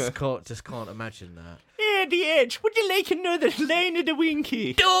 Just can't imagine that. Yeah, The Edge, would you like another line of the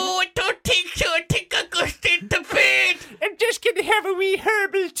winky? No, I don't think so. I think I'll go straight to bed. I'm just going to have a wee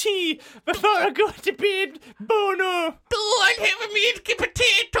herbal tea before I go to bed, Bono. I'll have a meat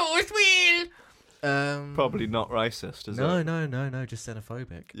potatoes, Will. Probably not racist, is it? No, just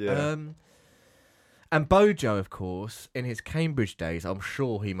xenophobic. Yeah. And Bojo, of course, in his Cambridge days, I'm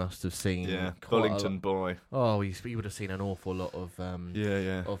sure he must have seen Bullington boy. Oh, he would have seen an awful lot of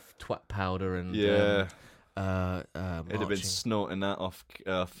of twat powder and He'd have marching. been snorting that off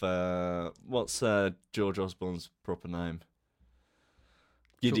what's George Osborne's proper name?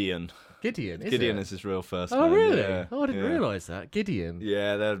 Gideon. Gideon is his real first name. Oh, really? Yeah. Oh, I didn't realise that. Gideon.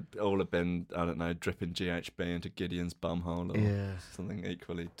 Yeah, they'd all have been, I don't know, dripping GHB into Gideon's bumhole or something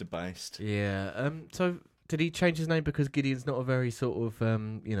equally debased. Yeah. So did he change his name because Gideon's not a very sort of,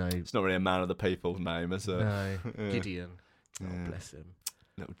 It's not really a man of the people name, is it? No, Gideon. Oh, bless him.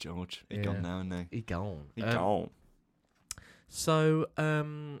 Little George. He gone now, isn't he? He gone. He gone. So,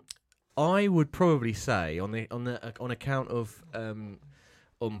 I would probably say on account of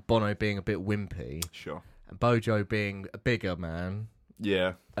on Bono being a bit wimpy, sure, and Bojo being a bigger man,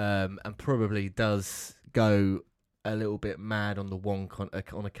 and probably does go a little bit mad on the wonk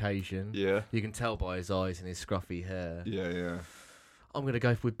on occasion. Yeah, you can tell by his eyes and his scruffy hair. Yeah. I'm gonna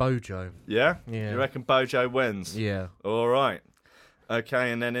go with Bojo. Yeah. You reckon Bojo wins? Yeah. All right.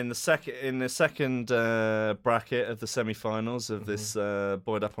 Okay, and then in the second bracket of the semi-finals of this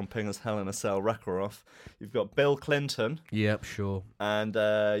Boyd Up on Pingers Hell in a Cell wrecker-off, you've got Bill Clinton. Yep, sure. And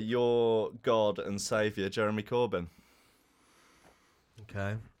your god and saviour, Jeremy Corbyn.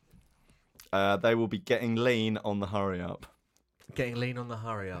 Okay. They will be getting lean on the hurry-up. Getting lean on the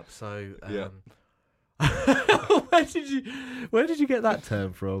hurry-up, so... yeah. Where did you get that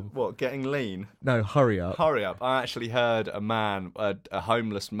term from? What, getting lean? No, hurry up. Hurry up. I actually heard a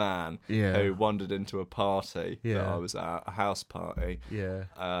homeless man who wandered into a party that I was at, a house party. Yeah.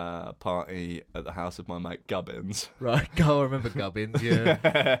 Party at the house of my mate Gubbins. Right, I remember Gubbins,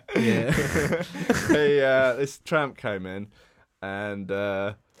 yeah. This tramp came in and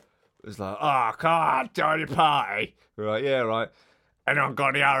was like, oh, come on, join your party. Right, yeah, right. Anyone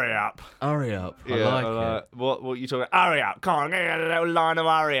got any hurry up? Hurry up. I like it. What are you talking about? Hurry up. Come on, get a little line of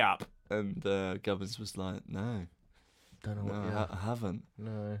hurry up. And Gubbins was like, no. Don't know what I haven't.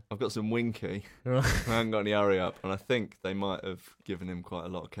 No. I've got some winky. I haven't got any hurry up. And I think they might have given him quite a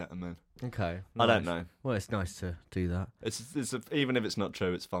lot of ketamine. Okay. Nice. I don't know. Well, it's nice to do that. Even if it's not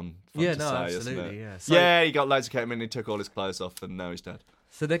true, it's fun to say, absolutely, isn't it? Yeah. So, yeah, he got loads of ketamine, he took all his clothes off, and now he's dead.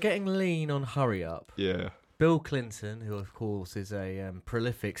 So they're getting lean on hurry up. Yeah. Bill Clinton, who of course is a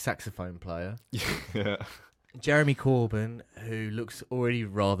prolific saxophone player. Yeah. Jeremy Corbyn, who looks already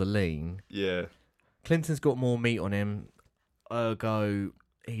rather lean. Yeah. Clinton's got more meat on him, ergo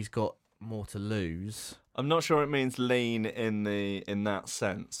he's got more to lose. I'm not sure it means lean in that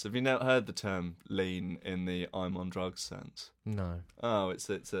sense. Have you not heard the term lean in the I'm on drugs sense? No. Oh, it's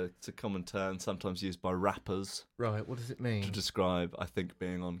a common term sometimes used by rappers. Right, what does it mean? To describe, I think,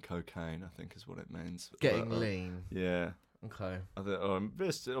 being on cocaine, I think is what it means. Getting lean. Yeah. Okay. Or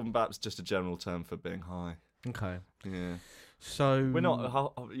perhaps just a general term for being high. Okay. Yeah. So we're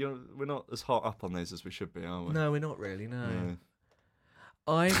not as hot up on these as we should be, are we? No, we're not really. No. Yeah.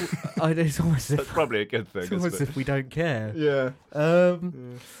 It's almost that's probably a good thing. It's almost as if we don't care. Yeah.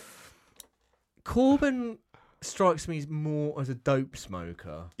 Corbyn strikes me more as a dope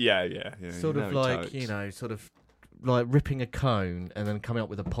smoker. Yeah. Sort of like sort of like ripping a cone and then coming up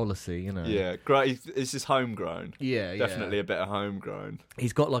with a policy. Yeah, great. Is this homegrown? Yeah, definitely a bit of homegrown.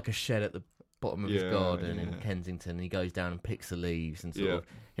 He's got like a shed at the bottom of his garden in Kensington. He goes down and picks the leaves and sort of,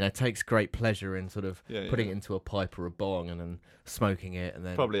 takes great pleasure in sort of putting it into a pipe or a bong and then smoking it and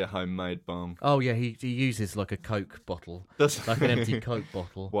then probably a homemade bong. Oh yeah, he uses like a Coke bottle, like an empty Coke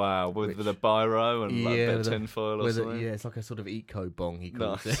bottle. Wow, with a biro and like a bit of tinfoil or something. It's like a sort of eco bong. He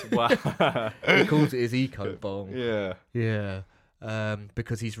calls it. Wow, he calls it his eco bong. Yeah.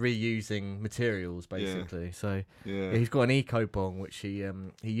 Because he's reusing materials basically. So he's got an eco bong which he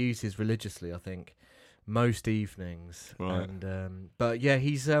uses religiously, I think, most evenings. Right. And but yeah,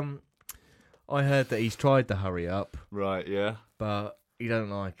 he's I heard that he's tried the hurry up. Right. Yeah. But he don't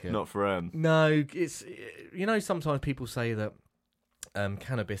like it. Not for him. No, it's sometimes people say that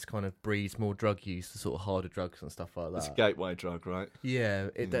cannabis kind of breeds more drug use, the sort of harder drugs and stuff like that. It's a gateway drug, right? Yeah,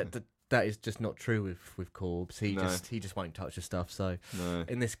 that is just not true with Corbs. He just won't touch the stuff. So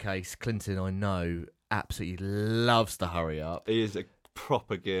in this case, Clinton, I know, absolutely loves to hurry up. He is a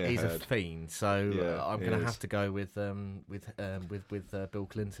proper gearhead. He's a fiend, so I'm going to have to go with Bill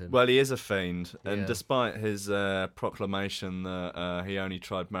Clinton. Well, he is a fiend, and despite his proclamation that he only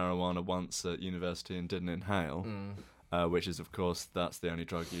tried marijuana once at university and didn't inhale, which is, of course, that's the only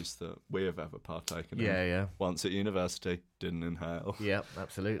drug use that we have ever partaken in. Yeah. Once at university, didn't inhale. Yeah,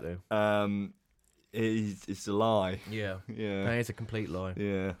 absolutely. It's a lie. Yeah. Yeah. It's a complete lie.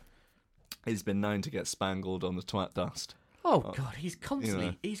 Yeah. He's been known to get spangled on the twat dust. Oh God, he's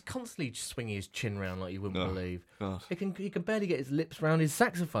constantly swinging his chin round like you wouldn't believe. God. He can barely get his lips round his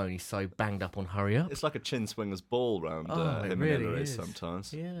saxophone. He's so banged up on hurry up. It's like a chin swinger's ball round him really and Hillary is.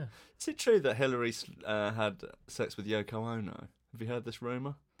 sometimes. Yeah. Is it true that Hillary had sex with Yoko Ono? Have you heard this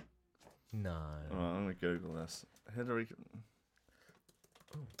rumour? No. All right, I'm going to Google this. Hillary...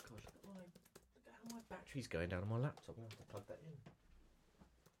 Oh God, look how my battery's going down on my laptop. I'm going to have to plug that in.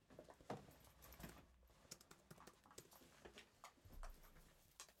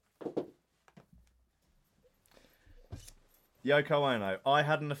 Yoko Ono. I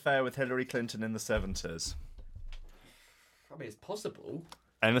had an affair with Hillary Clinton in the 70s. I mean, it's possible.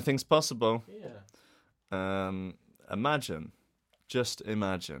 Anything's possible. Yeah. Imagine. Just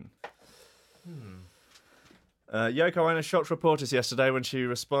imagine. Yoko Ono shocked reporters yesterday when she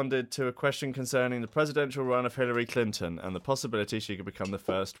responded to a question concerning the presidential run of Hillary Clinton and the possibility she could become the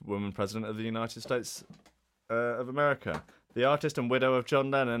first woman president of the United States of America. The artist and widow of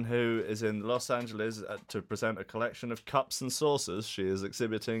John Lennon, who is in Los Angeles to present a collection of cups and saucers she is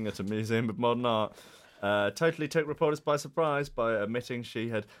exhibiting at a museum of modern art, totally took reporters by surprise by admitting she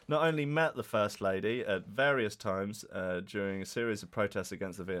had not only met the First Lady at various times during a series of protests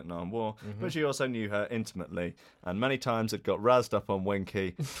against the Vietnam War, but she also knew her intimately, and many times had got razzed up on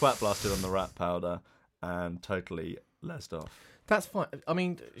Winky, twat blasted on the rat powder, and totally lesed off. That's fine. I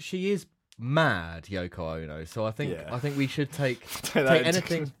mean, she is mad, Yoko Ono, so I think we should take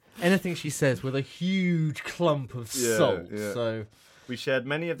anything she says with a huge clump of salt. Yeah. So we shared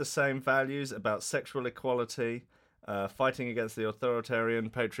many of the same values about sexual equality, fighting against the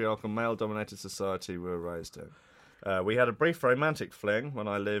authoritarian, patriarchal, male-dominated society we were raised in. We had a brief romantic fling when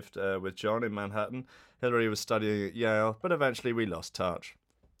I lived with John in Manhattan. Hillary was studying at Yale, but eventually we lost touch.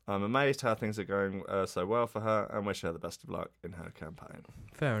 I'm amazed how things are going so well for her and wish her the best of luck in her campaign.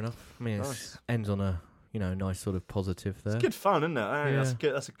 fair enough. I mean, it ends on a nice sort of positive there. It's good fun, isn't it?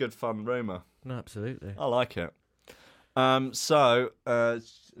 Yeah. That's a good fun rumour. No, absolutely. I like it. There's some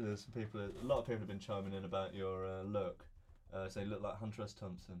people. A lot of people have been chiming in about your look. So you look like Hunter S.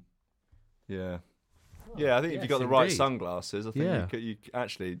 Thompson. Yeah. Yeah, I think if you got the right sunglasses, I think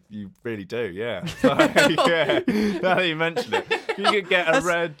you really do. Yeah. Now that you mention it, you could get a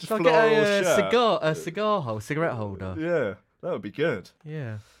red floral shirt. Cigarette holder. Yeah, that would be good.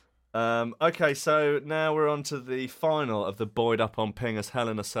 Yeah. Okay, so now we're on to the final of the buoyed up on ping as hell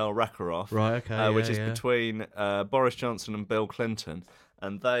in a cell wrecker-off. Right, okay. Which is between Boris Johnson and Bill Clinton.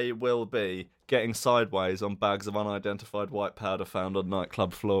 And they will be getting sideways on bags of unidentified white powder found on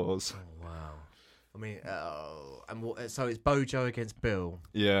nightclub floors. Oh, wow. I mean, so it's Bojo against Bill.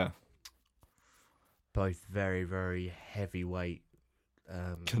 Yeah. Both very, very heavyweight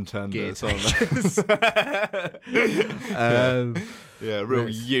contenders, aren't yeah, real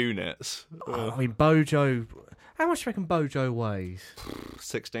units. I mean, Bojo. How much do you reckon Bojo weighs?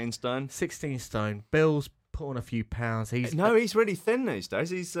 16 stone. 16 stone. Bill's put on a few pounds. He's really thin these days.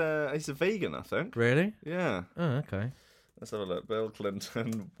 He's a vegan, I think. Really? Yeah. Oh, okay. Let's have a look. Bill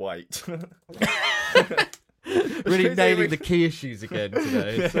Clinton, weight. Really nailing the key issues again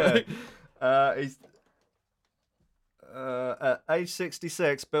today. Yeah. He's at age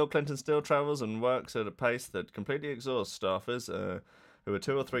 66, Bill Clinton still travels and works at a pace that completely exhausts staffers who are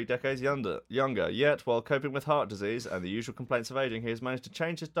 2 or 3 decades younger. Yet, while coping with heart disease and the usual complaints of aging, he has managed to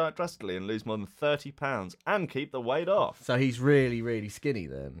change his diet drastically and lose more than 30 pounds and keep the weight off. So he's really, really skinny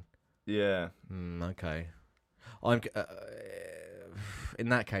then? Yeah. Okay. In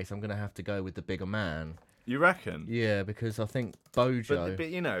that case, I'm going to have to go with the bigger man. You reckon? Yeah, because I think Bojo... But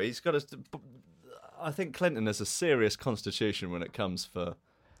he's got a... I think Clinton has a serious constitution when it comes for...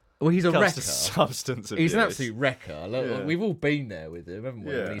 Well, he's a wrecker. Substance abuse. He's an absolute wrecker. We've all been there with him, haven't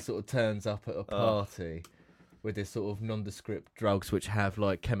we? Yeah. When he sort of turns up at a party with this sort of nondescript drugs which have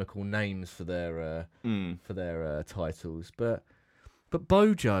like chemical names for their titles. But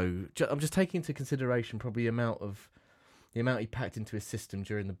Bojo, I'm just taking into consideration probably the amount of the amount he packed into his system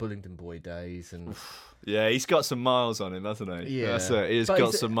during the Bullingdon Boy days, and yeah, he's got some miles on him, hasn't he? Yeah, that's it. He's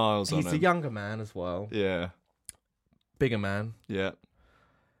got some miles on him. He's a younger man as well. Yeah, bigger man. Yeah,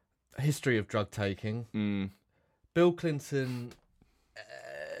 history of drug taking. Bill Clinton.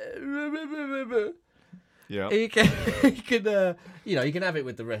 Yeah, he can you can have it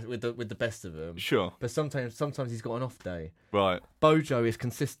with the rest, with the best of them. Sure, but sometimes he's got an off day. Right. Bojo is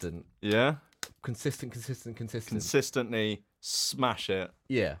consistent. Yeah, consistently smash it.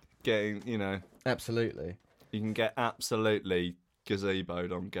 Yeah, getting absolutely. You can get absolutely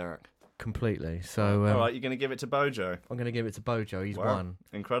gazeboed on Gak. Completely. So all right, you're going to give it to Bojo. I'm going to give it to Bojo. He's won.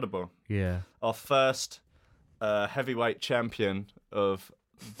 Incredible. Yeah. Our first heavyweight champion of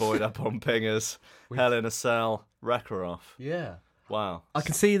Boyd Up on Pingers, Hell in a Cell, Rekarov. Yeah. Wow. I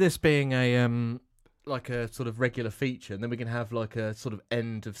can see this being a like a sort of regular feature, and then we can have like a sort of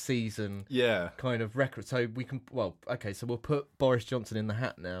end of season kind of record. So we can so we'll put Boris Johnson in the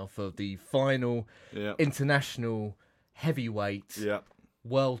hat now for the final international heavyweight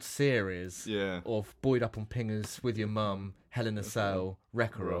World Series of Boyd Up on Pingers with your mum, Hell in a Cell,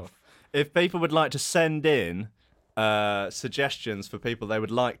 Rekarov. If people would like to send in suggestions for people they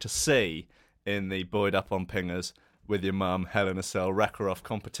would like to see in the Boyd Up on Pingers with your mum, Hell in a Cell, Rekarov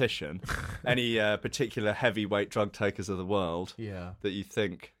competition, any particular heavyweight drug takers of the world that you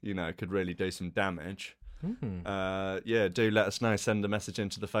think could really do some damage, do let us know. Send a message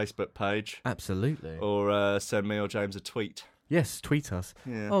into the Facebook page. Absolutely. Or send me or James a tweet. Yes, tweet us.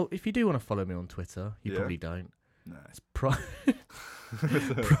 Yeah. Oh, if you do want to follow me on Twitter, you probably don't. No. It's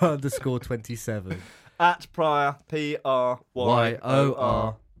 _27. At Pryor,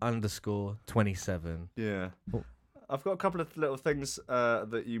 PRYOR_27. Yeah. Oh. I've got a couple of little things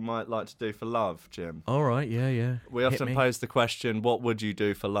that you might like to do for love, Jim. All right, yeah. We often pose the question, what would you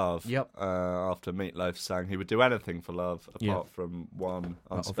do for love? Yep. After Meatloaf sang he would do anything for love, apart from one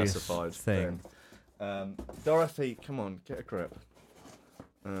unspecified thing. Dorothy, come on, get a grip.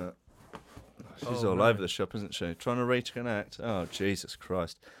 She's all over the shop, isn't she? Trying to reconnect. Oh, Jesus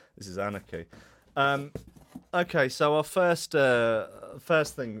Christ. This is anarchy. Okay, so our first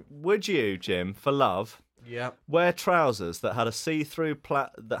thing. Would you, Jim, for love, wear trousers that had see-through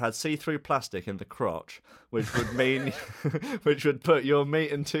plastic in the crotch, which would mean which would put your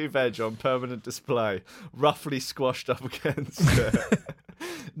meat and two veg on permanent display, roughly squashed up against it?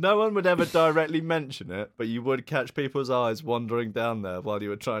 No one would ever directly mention it, but you would catch people's eyes wandering down there while you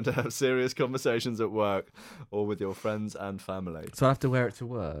were trying to have serious conversations at work or with your friends and family. So I have to wear it to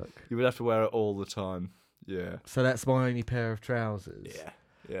work? You would have to wear it all the time, yeah. So that's my only pair of trousers?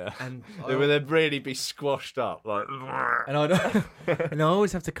 Yeah. And they would then really be squashed up, like. And I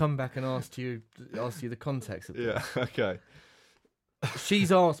always have to come back and ask you the context of this. Yeah, okay.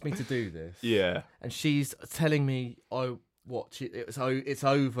 She's asked me to do this. Yeah. And she's telling me, it's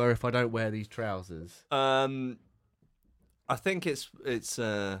over if I don't wear these trousers. I think it's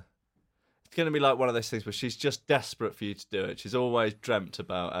going to be like one of those things where she's just desperate for you to do it. She's always dreamt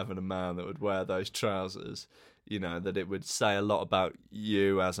about having a man that would wear those trousers. That it would say a lot about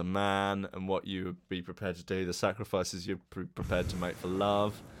you as a man and what you would be prepared to do, the sacrifices you're prepared to make for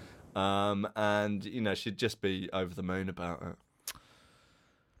love. And she'd just be over the moon about it.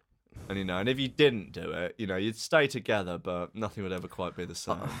 And if you didn't do it, you'd stay together, but nothing would ever quite be the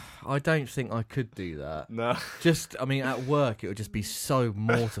same. I don't think I could do that. No. At work, it would just be so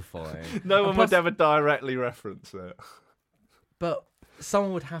mortifying. No one would ever directly reference it. But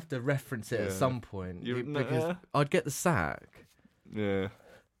someone would have to reference it at some point because I'd get the sack. Yeah.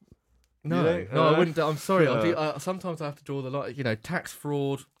 No, I wouldn't. I'm sorry. Sometimes I have to draw the line. Tax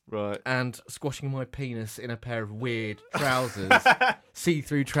fraud. Right. And squashing my penis in a pair of weird trousers,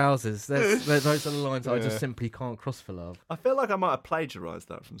 see-through trousers. Those are the lines I just simply can't cross for love. I feel like I might have plagiarised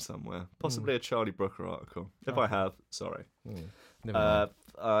that from somewhere, possibly a Charlie Brooker article. If I have, sorry. Never mind.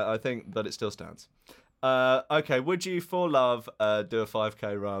 I think that it still stands. Okay, would you, for love, do a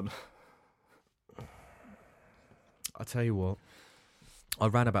 5k run? I'll tell you what. I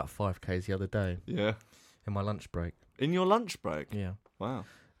ran about 5k's the other day. Yeah. In my lunch break. In your lunch break? Yeah. Wow.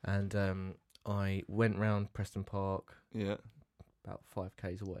 And I went round Preston Park. Yeah. About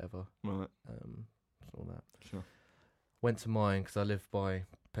 5k's or whatever. Right. All that. Sure. Went to mine because I live by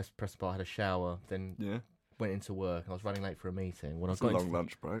Preston Park. I had a shower. Then went into work. I was running late for a meeting. When It's a long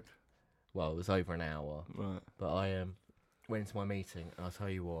lunch break. Well, it was over an hour. Right. But I went into my meeting, and I'll tell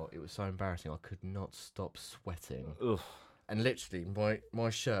you what, it was so embarrassing. I could not stop sweating. Ugh. And literally,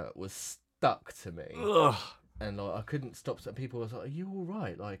 my shirt was stuck to me. Ugh. And I couldn't stop. So people were like, "Are you all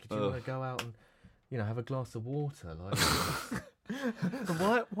right? Like, do you want to go out and, have a glass of water?" Like,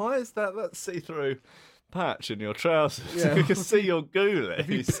 why is that see-through patch in your trousers. Yeah. You can see your ghoulies. Have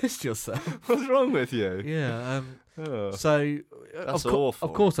you pissed yourself? What's wrong with you? Yeah. Oh. So That's awful.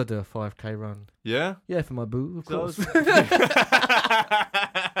 Of course, I do a 5k run. Yeah? Yeah, for my boo, of course. For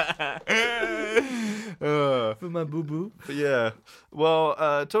my boo boo. But yeah.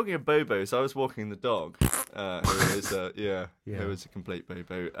 Well, talking of boo-boos, I was walking the dog, who is a complete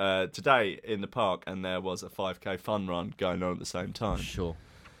boo-boo, today in the park, and there was a 5k fun run going on at the same time. Sure.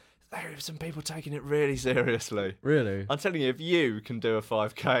 There were some people taking it really seriously. Really? I'm telling you, if you can do a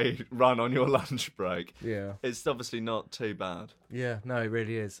 5k run on your lunch break, Yeah. it's obviously not too bad. Yeah, no, it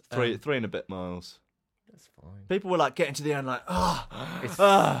really is. Three and a bit miles. That's fine. People were like getting to the end like, It's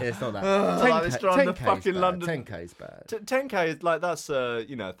not that. like this run the 10K is fucking bad. London. 10k is bad. 10k is like, that's a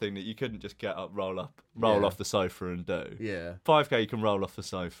thing that you couldn't just get up, roll off the sofa and do. Yeah. 5k you can roll off the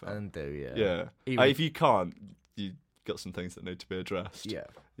sofa. And do, yeah. Yeah. Even If you can't, you got some things that need to be addressed. Yeah.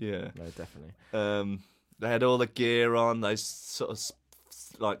 Yeah. No, definitely. They had all the gear on, those sort of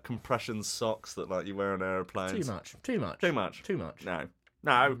like compression socks that like you wear on aeroplanes. Too much.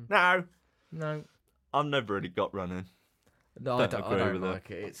 No. I've never really got running. No, I don't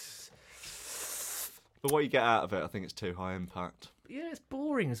like it. But what you get out of it, I think it's too high impact. Yeah, it's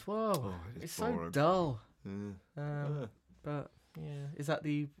boring as well. Oh, it's boring. so dull. Yeah. But yeah, is that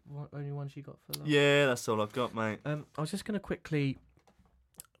the only ones you got for that? Yeah, that's all I've got, mate. I was just going to quickly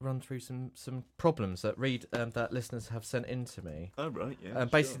run through some problems that that listeners have sent in to me. Oh right, yeah.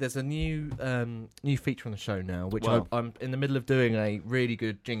 Basically, there's a new feature on the show now, which Wow. I'm in the middle of doing a really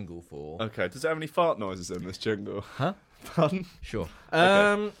good jingle for. Okay, does it have any fart noises in this jingle? Huh? Pardon? Sure.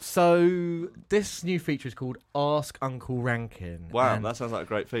 Okay. So this new feature is called Ask Uncle Rankin. Wow, And that sounds like a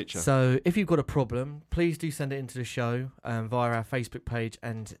great feature. so if you've got a problem, please do send it into the show via our Facebook page,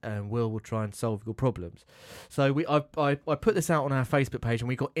 and Will try and solve your problems. So I put this out on our Facebook page, and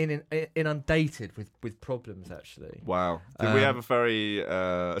we got inundated with problems actually. Wow. Do we have a very? Do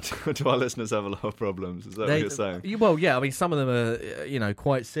our listeners have a lot of problems? Is that what you're saying? Well, yeah. I mean, some of them are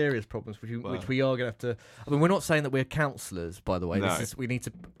quite serious problems, which we are going to have to. I mean, we're not saying that we're counsellors, by the way. No. We need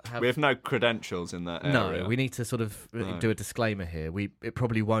to have. We have no credentials in that area. No, we need to sort of do a disclaimer here. It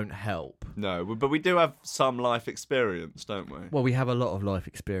probably won't help. No, but we do have some life experience, don't we? Well, we have a lot of life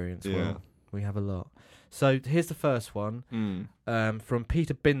experience. Yeah. Will. We have a lot. So here's the first one from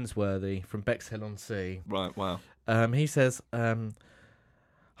Peter Binsworthy from Bexhill-on-Sea. Right, wow. He says,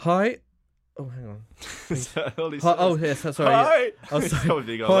 "Hi." Oh, hang on. Is that all he Hi, says? oh, yes. Sorry. Hi. Oh, sorry.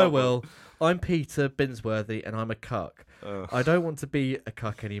 Probably got Hi, that one. Will. I'm Peter Binsworthy, and I'm a cuck. I don't want to be a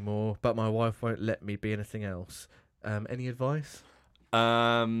cuck anymore, but my wife won't let me be anything else. Any advice?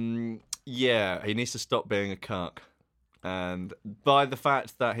 Yeah, he needs to stop being a cuck. And by the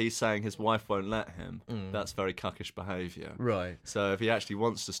fact that he's saying his wife won't let him, that's very cuckish behaviour. Right. So if he actually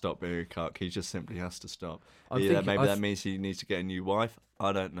wants to stop being a cuck, he just simply has to stop. Maybe that means he needs to get a new wife.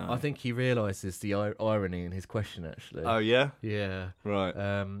 I don't know. I think he realises the irony in his question, actually. Oh yeah. Yeah. Right.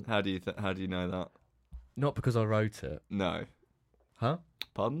 How do you know that? Not because I wrote it. No. Huh?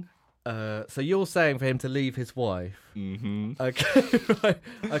 Pardon? So you're saying for him to leave his wife? Mm-hmm. Okay, right.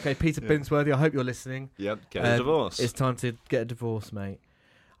 Okay, Peter Binsworthy, I hope you're listening. Yep, get a divorce. It's time to get a divorce, mate.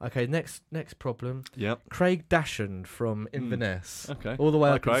 Okay, next problem. Yep. Craig Dashand from Inverness. Okay. All the way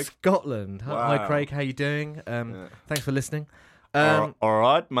Hi, up in Craig. Scotland. Wow. Hi, Craig, how you doing? Thanks for listening. All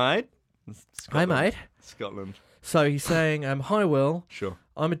right, mate. Hi, mate. Scotland. So he's saying, hi, Will. Sure.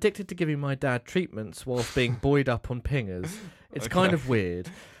 I'm addicted to giving my dad treatments whilst being buoyed up on pingers. It's kind of weird.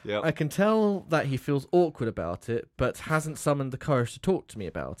 Yep. I can tell that he feels awkward about it, but hasn't summoned the courage to talk to me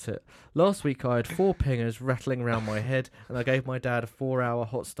about it. Last week I had 4 pingers rattling around my head, and I gave my dad a 4-hour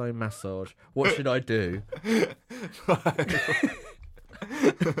hot stone massage. What should I do?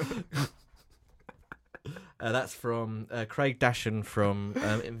 That's from Craig Dashand from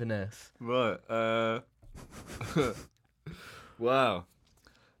Inverness. Right. Wow.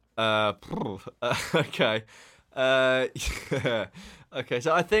 Okay. Yeah. Okay.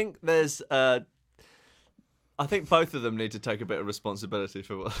 So I think there's. I think both of them need to take a bit of responsibility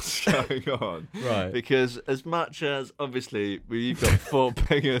for what's going on. Right. Because as much as obviously you've got 4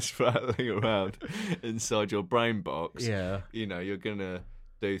 pingers rattling around inside your brain box. Yeah. You know you're gonna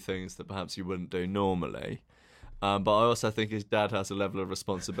do things that perhaps you wouldn't do normally. But I also think his dad has a level of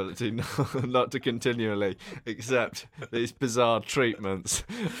responsibility not to continually accept these bizarre treatments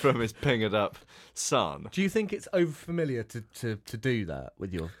from his pingered up son. Do you think it's overfamiliar to do that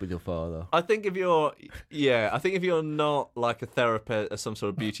with your father? I think if you're not like a therapist, some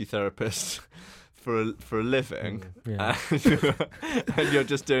sort of beauty therapist for a living, yeah. and you're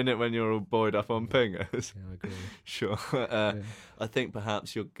just doing it when you're all buoyed up on pingers. Yeah, I agree. Sure. I think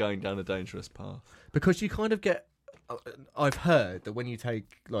perhaps you're going down a dangerous path. Because you kind of get... I've heard that when you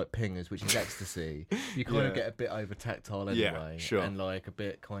take like pingers, which is ecstasy, you kind of get a bit over tactile anyway, and like a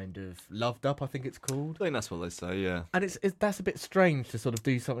bit kind of loved up, I think it's called. I think that's what they say, yeah. And that's a bit strange to sort of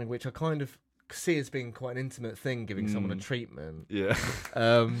do something which I kind of see as being quite an intimate thing, giving someone a treatment. Yeah.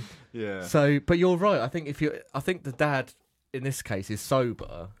 Yeah. So, but you're right. I think the dad in this case is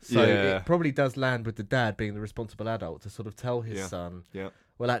sober, so it probably does land with the dad being the responsible adult to sort of tell his son. Yeah.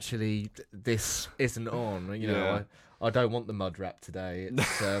 Well, actually, this isn't on. You know, I don't want the mud wrap today.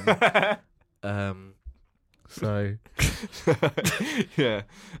 It's so yeah,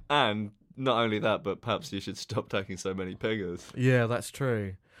 and not only that, but perhaps you should stop taking so many pingers. Yeah, that's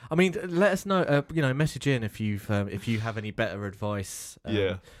true. I mean, let us know. Message in if you have any better advice.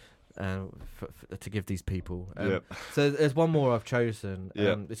 To give these people. So there's one more I've chosen.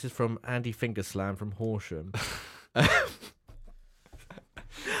 This is from Andy Fingerslam from Horsham.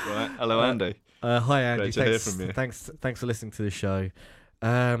 Right. Hello, Andy. Hi, Andy. Great to hear from you. Thanks for listening to the show.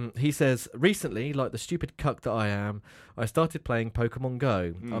 He says, recently, like the stupid cuck that I am, I started playing Pokemon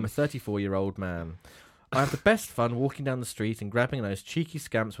Go. I'm a 34-year-old man. I have the best fun walking down the street and grabbing those cheeky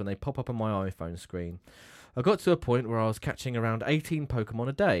scamps when they pop up on my iPhone screen. I got to a point where I was catching around 18 Pokemon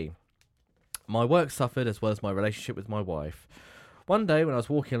a day. My work suffered as well as my relationship with my wife. One day when I was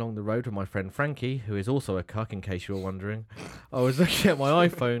walking along the road with my friend Frankie, who is also a cuck in case you were wondering, I was looking at my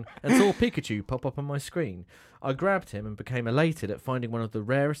iPhone and saw Pikachu pop up on my screen. I grabbed him and became elated at finding one of the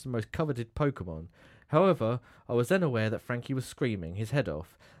rarest and most coveted Pokemon. However, I was then aware that Frankie was screaming his head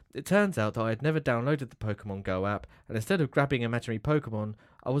off. It turns out that I had never downloaded the Pokemon Go app, and instead of grabbing imaginary Pokemon,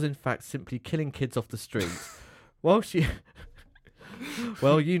 I was in fact simply killing kids off the street. Well,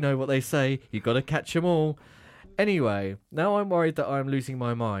 you know what they say, you gotta catch 'em all. Anyway, now I'm worried that I'm losing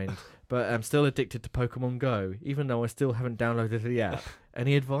my mind, but I'm still addicted to Pokemon Go, even though I still haven't downloaded the app.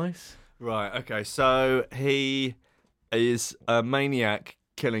 Any advice? Right, okay, so he is a maniac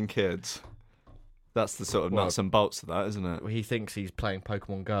killing kids. That's the sort of nuts and bolts of that, isn't it? He thinks he's playing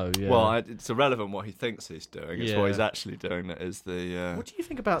Pokemon Go, yeah. Well, it's irrelevant what he thinks he's doing. It's what he's actually doing that is the What do you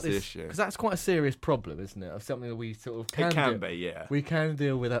think about this issue? Because that's quite a serious problem, isn't it? Of something that we sort of can It can be, yeah. We can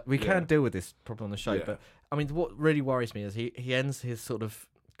deal with that. We can deal with this problem on the show, but I mean, what really worries me is he ends his sort of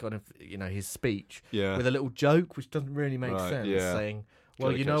kind of his speech with a little joke, which doesn't really make sense, saying,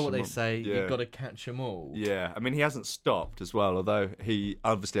 well, you know what they say, you've got to catch them all. Yeah, I mean, he hasn't stopped as well, although he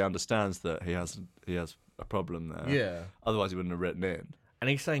obviously understands that he has a problem there. Yeah. Otherwise, he wouldn't have written in. And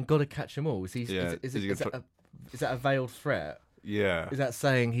he's saying, got to catch them all. Is that a veiled threat? Yeah. Is that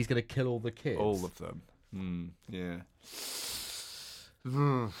saying he's going to kill all the kids? All of them. Yeah.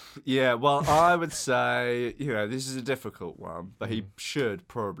 Yeah, well, I would say, this is a difficult one, but he should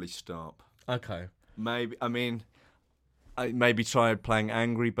probably stop. Okay. Maybe try playing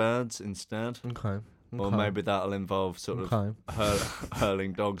Angry Birds instead. Okay. Or maybe that'll involve sort of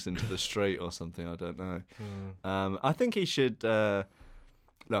hurling dogs into the street or something. I don't know. I think he should...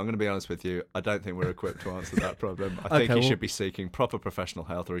 No, I'm going to be honest with you. I don't think we're equipped to answer that problem. I think he should be seeking proper professional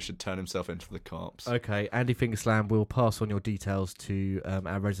help, or he should turn himself into the cops. Okay, Andy Fingerslam will pass on your details to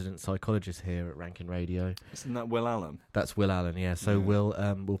our resident psychologist here at Rankin Radio. Isn't that Will Allen? That's Will Allen, yeah. So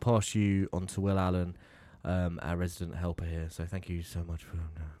we'll pass you on to Will Allen, our resident helper here. So thank you so much for...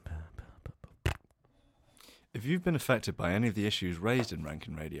 If you've been affected by any of the issues raised in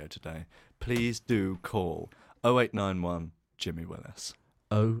Rankin Radio today, please do call 0891 Jimmy Willis.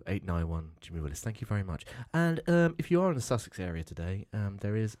 0891 Jimmy Willis. Thank you very much. And if you are in the Sussex area today,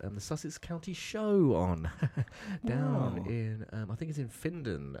 there is the Sussex County Show on down in I think it's in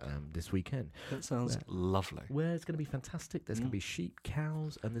Findon this weekend. That sounds lovely. Where it's going to be fantastic. There's going to be sheep,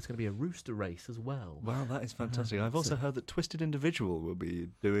 cows, and there's going to be a rooster race as well. Wow, that is fantastic. I've also heard that Twisted Individual will be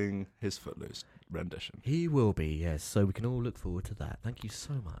doing his Footloose rendition. He will be, yes. So we can all look forward to that. Thank you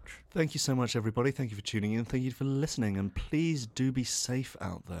so much. Thank you so much, everybody. Thank you for tuning in. Thank you for listening. And please do be safe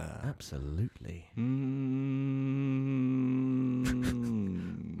out there. Absolutely.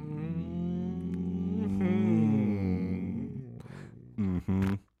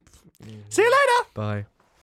 See you later. Bye.